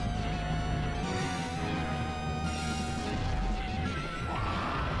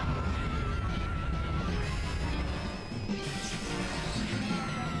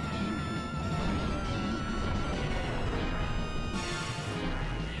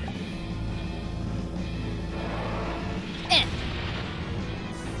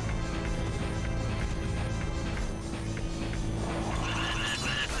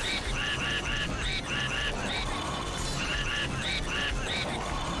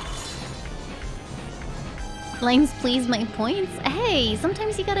 Lines please my points? Hey,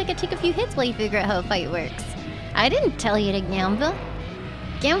 sometimes you gotta take a few hits while you figure out how a fight works. I didn't tell you to gamble.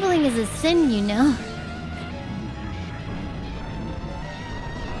 Gambling is a sin, you know.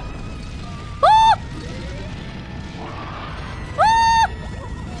 Woo! Woo!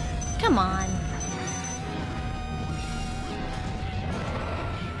 Come on.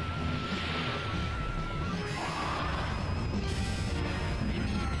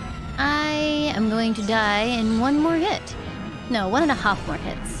 I am going to die in one more hit. No, 1.5 more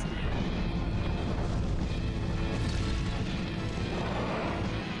hits.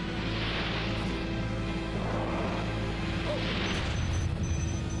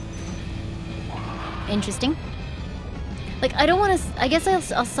 Interesting. Like, I don't want to... I guess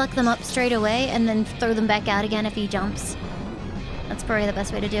I'll suck them up straight away and then throw them back out again if he jumps. That's probably the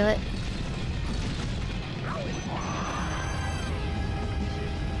best way to do it.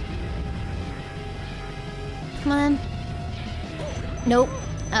 Come on. Nope.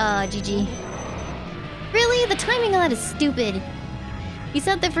 GG. Really? The timing on that is stupid. He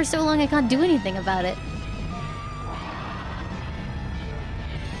sat there for so long I can't do anything about it.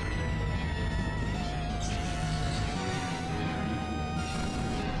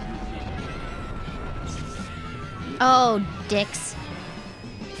 Oh, dicks.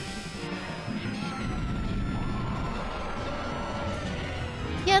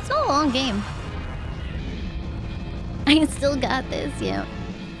 Yeah, it's not a long game. I still got this, yeah.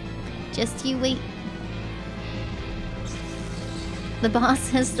 Just you wait. The boss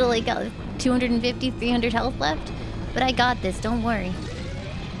has still like got 250, 300 health left. But I got this, don't worry.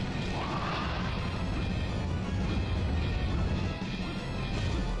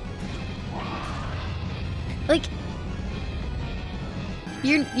 Like...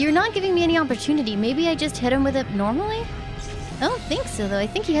 You're not giving me any opportunity. Maybe I just hit him with it normally? I don't think so, though. I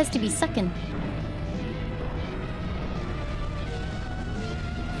think he has to be sucking.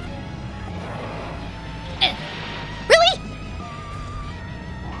 Really?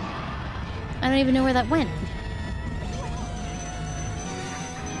 I don't even know where that went.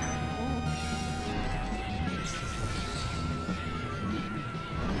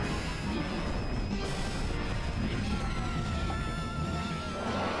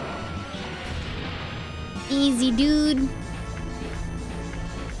 Easy, dude.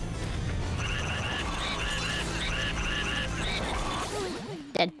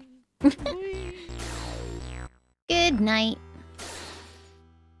 Dead. Good night.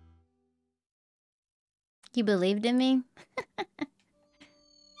 You believed in me?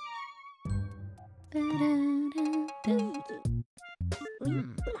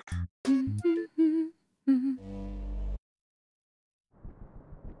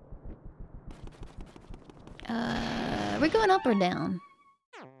 We're going up or down?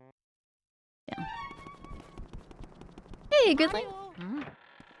 Down. Hey, good luck.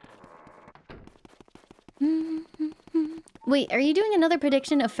 Wait, are you doing another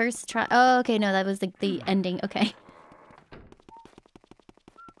prediction of first try? Oh, okay, no, that was the ending. Okay.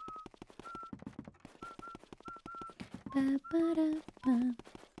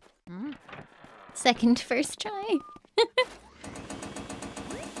 Second first try.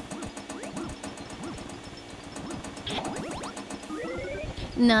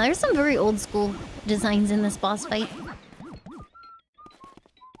 No, there's some very old school designs in this boss fight.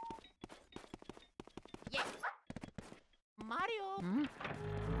 Yeah. Mario.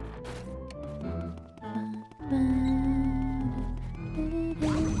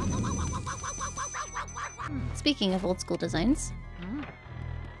 Speaking of old school designs.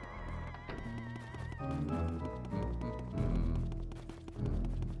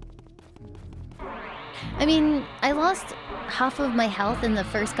 I mean, I lost half of my health in the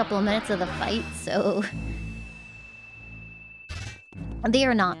first couple of minutes of the fight, so... They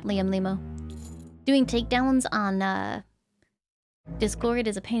are not, Limealicious. Doing takedowns on, Discord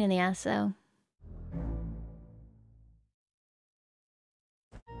is a pain in the ass, so...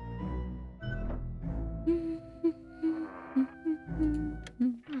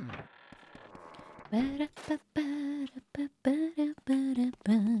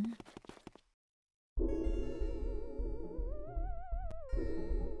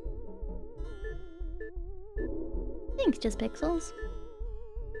 Thanks, Just Pixels.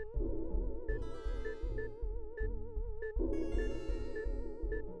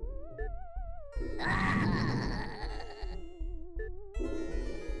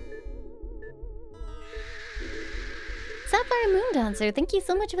 Sapphire Moon Dancer, thank you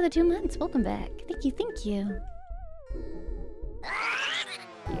so much for the 2 months. Welcome back. Thank you, thank you.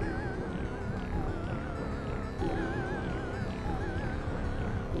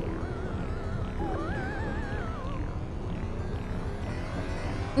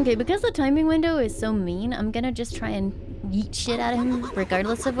 Okay, because the timing window is so mean, I'm gonna just try and yeet shit at him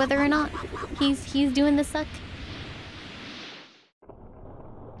regardless of whether or not he's doing the suck.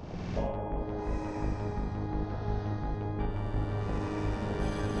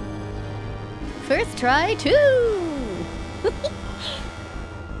 First try, 2!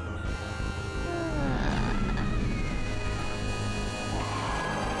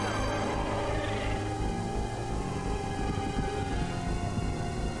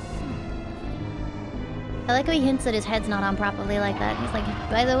 I like how he hints that his head's not on properly like that. He's like,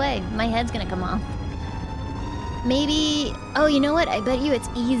 by the way, my head's gonna come off. Maybe... Oh, you know what? I bet you it's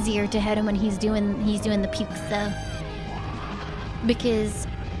easier to hit him when he's doing the pukes, though. Because...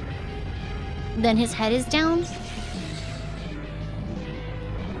 then his head is down.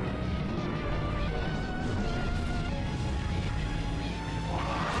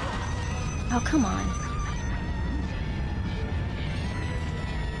 Oh, come on.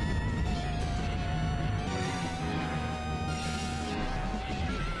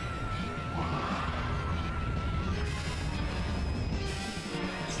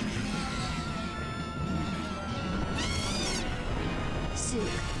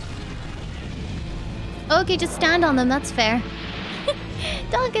 Okay, just stand on them, that's fair.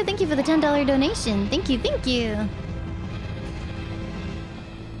 Dalga, thank you for the $10 donation. Thank you, thank you.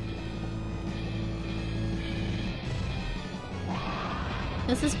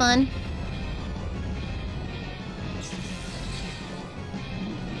 This is fun.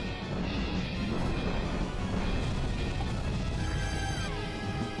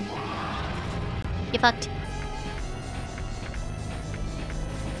 You fucked.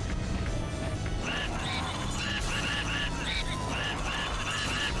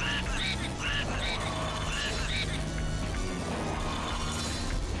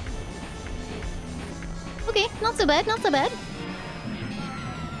 Okay, not so bad, not so bad.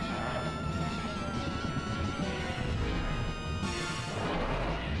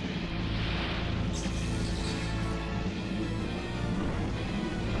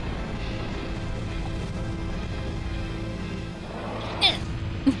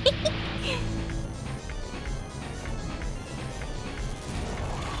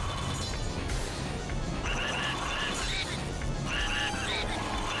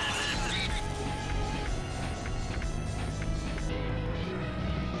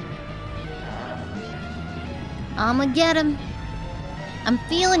 I'ma get him. I'm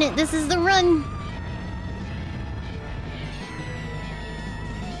feeling it. This is the run.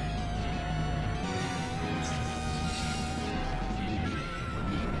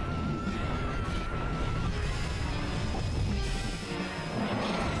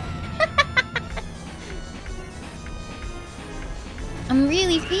 I'm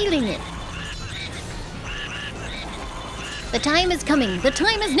really feeling it. The time is coming. The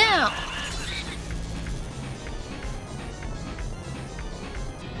time is now.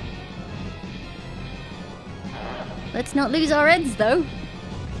 Let's not lose our heads, though.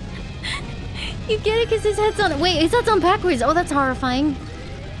 You get it because his head's on... Wait, his head's on backwards. Oh, that's horrifying.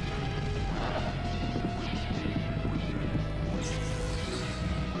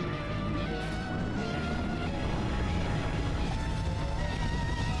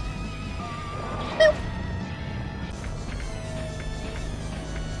 Boop.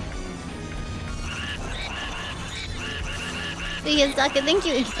 See you, Saka. Thank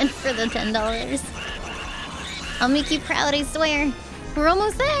you again for the $10. I'll make you proud, I swear. We're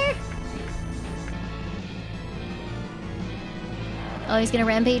almost there. Oh, he's gonna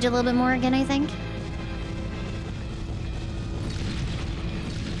rampage a little bit more again, I think.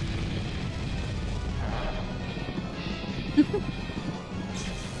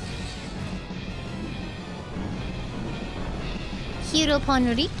 Hiro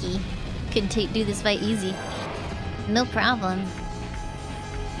Ponriki could do this fight easy. No problem.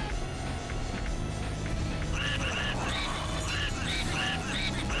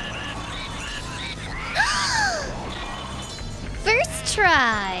 First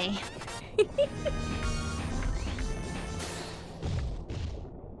try.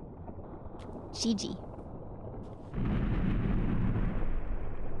 GG.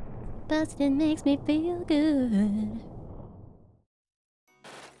 Bustin' makes me feel good.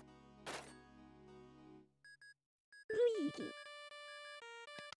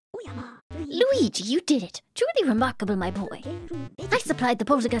 Luigi, you did it. Truly remarkable, my boy. I supplied the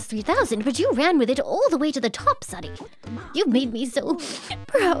Poltergust 3000, but you ran with it all the way to the top, Sonny. You've made me so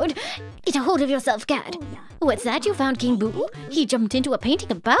proud. Get a hold of yourself, Gad. What's that? You found King Boo? He jumped into a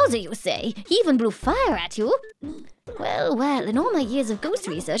painting of Bowser, you say? He even blew fire at you? Well, well, in all my years of ghost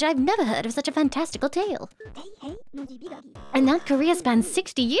research, I've never heard of such a fantastical tale. And that career spans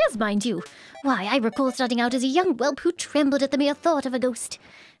 60 years, mind you. Why, I recall starting out as a young whelp who trembled at the mere thought of a ghost.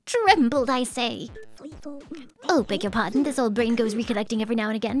 Trembled, I say. Oh, beg your pardon, this old brain goes recollecting every now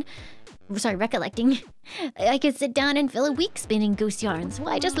and again. Sorry, recollecting. I could sit down and fill a week spinning ghost yarns.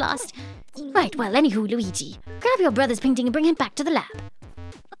 Why, just lost. Right, well, anywho, Luigi. Grab your brother's painting and bring him back to the lab.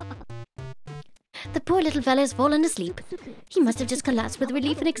 The poor little fella's fallen asleep. He must have just collapsed with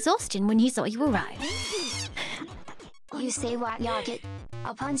relief and exhaustion when he saw you arrive. You say what, Yoggett?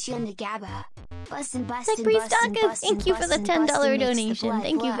 I'll punch you in the GABA. Bustin', Like bustin', Priest bustin', Taka, bustin', thank you for the bustin', $10 bustin' makes the donation. blood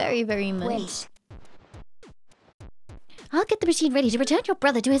Thank you flow. very, very much. Wait. I'll get the machine ready to return your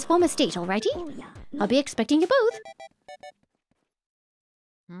brother to his former state, alrighty? I'll be expecting you both.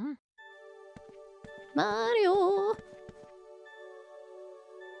 Hmm? Mario!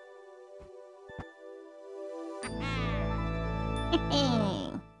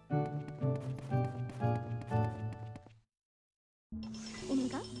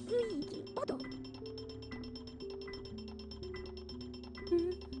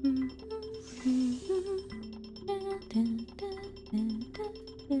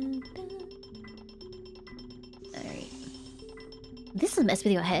 Alright. This'll mess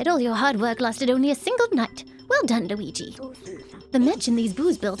with your head. All your hard work lasted only a single night. Well done, Luigi. The match in these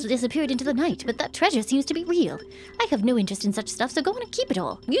booze belts disappeared into the night, but that treasure seems to be real. I have no interest in such stuff, so go on and keep it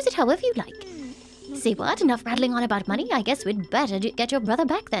all. Use it however you like. Say what? Enough rattling on about money? I guess we'd better get your brother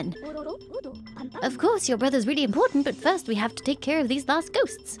back then. Of course, your brother's really important, but first we have to take care of these last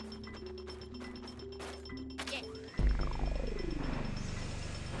ghosts.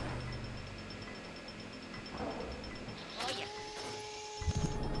 Oh yeah.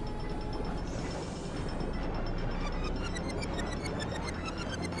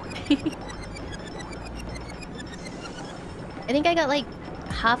 I think I got like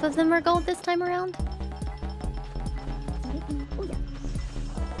half of them are gold this time around.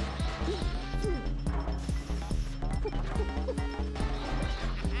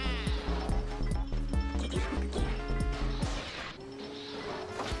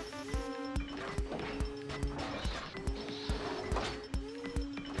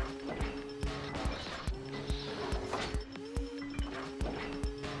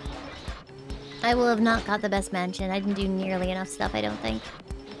 I will have not got the best mansion. I didn't do nearly enough stuff, I don't think.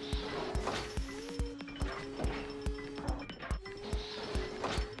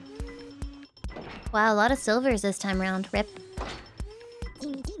 Wow, a lot of silvers this time around. Rip.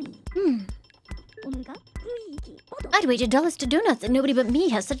 I'd wager dollars to donuts that nobody but me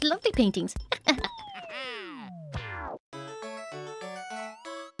has such lovely paintings.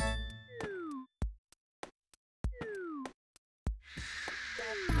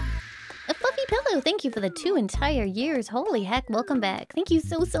 A fluffy pillow. Thank you for the 2 entire years. Holy heck, welcome back. Thank you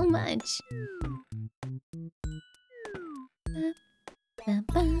so, so much.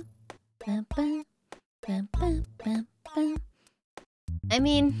 I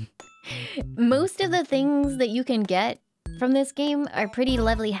mean, most of the things that you can get from this game are pretty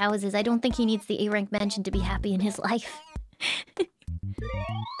lovely houses. I don't think he needs the A-rank mansion to be happy in his life.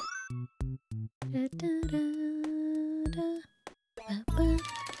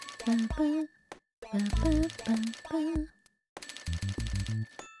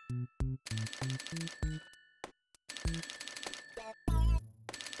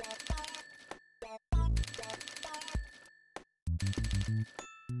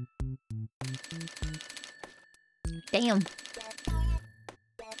 Damn.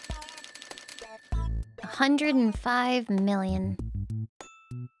 105 million.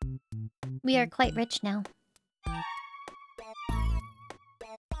 We are quite rich now.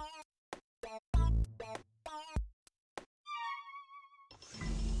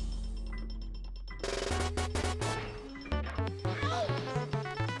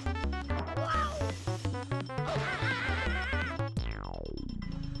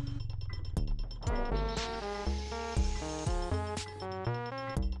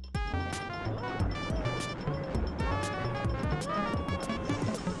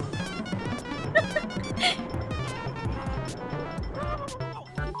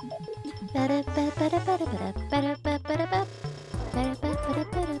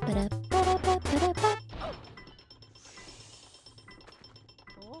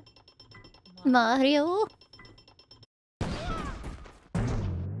 Mario.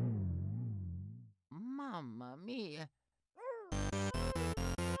 Mama. Me.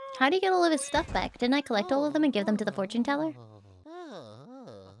 How do you get all of his stuff back? Didn't I collect all of them and give them to the fortune teller?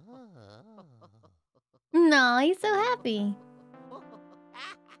 No, he's so happy.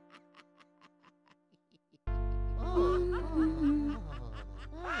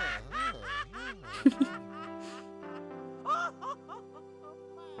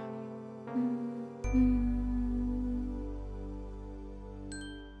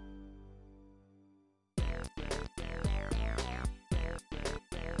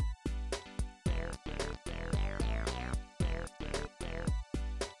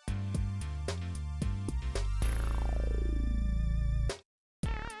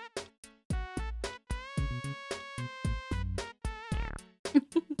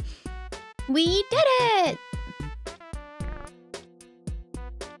 We did it!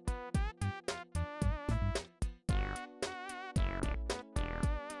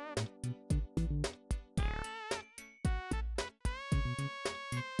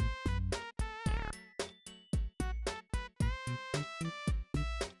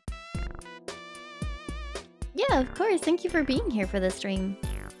 Yeah, of course. Thank you for being here for this stream.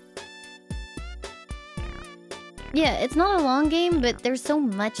 Yeah, it's not a long game, but there's so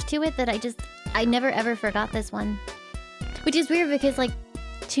much to it that I never ever forgot this one. Which is weird because, like,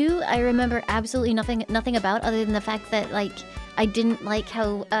 2, I remember absolutely nothing about other than the fact that, like, I didn't like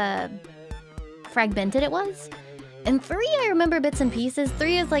how, fragmented it was. And 3, I remember bits and pieces.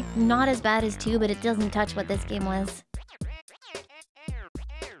 3 is, like, not as bad as 2, but it doesn't touch what this game was.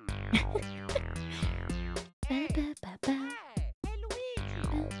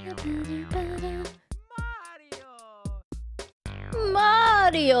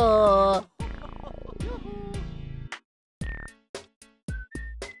 Mario!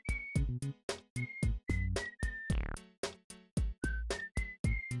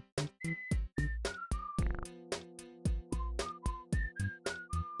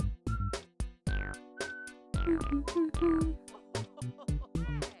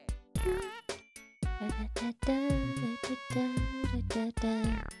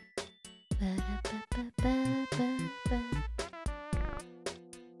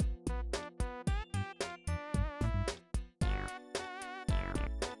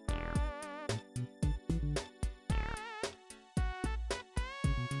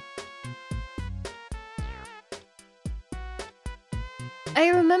 I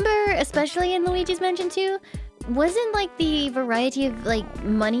remember, especially in Luigi's Mansion 2, wasn't like the variety of like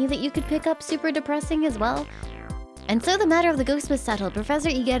money that you could pick up super depressing as well? And so the matter of the ghost was settled. Professor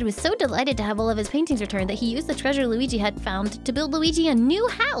Egad was so delighted to have all of his paintings returned that he used the treasure Luigi had found to build Luigi a new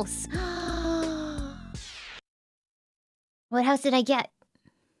house. What house did I get?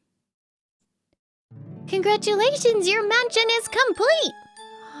 Congratulations, your mansion is complete!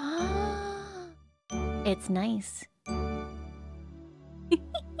 It's nice.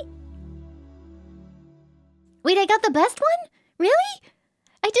 Wait, I got the best one? Really?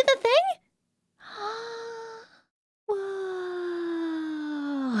 I did the thing?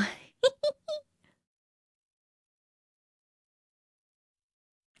 Whoa.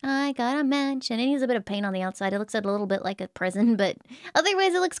 I got a mansion. It needs a bit of paint on the outside. It looks a little bit like a prison, but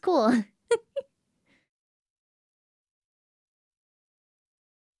otherwise it looks cool.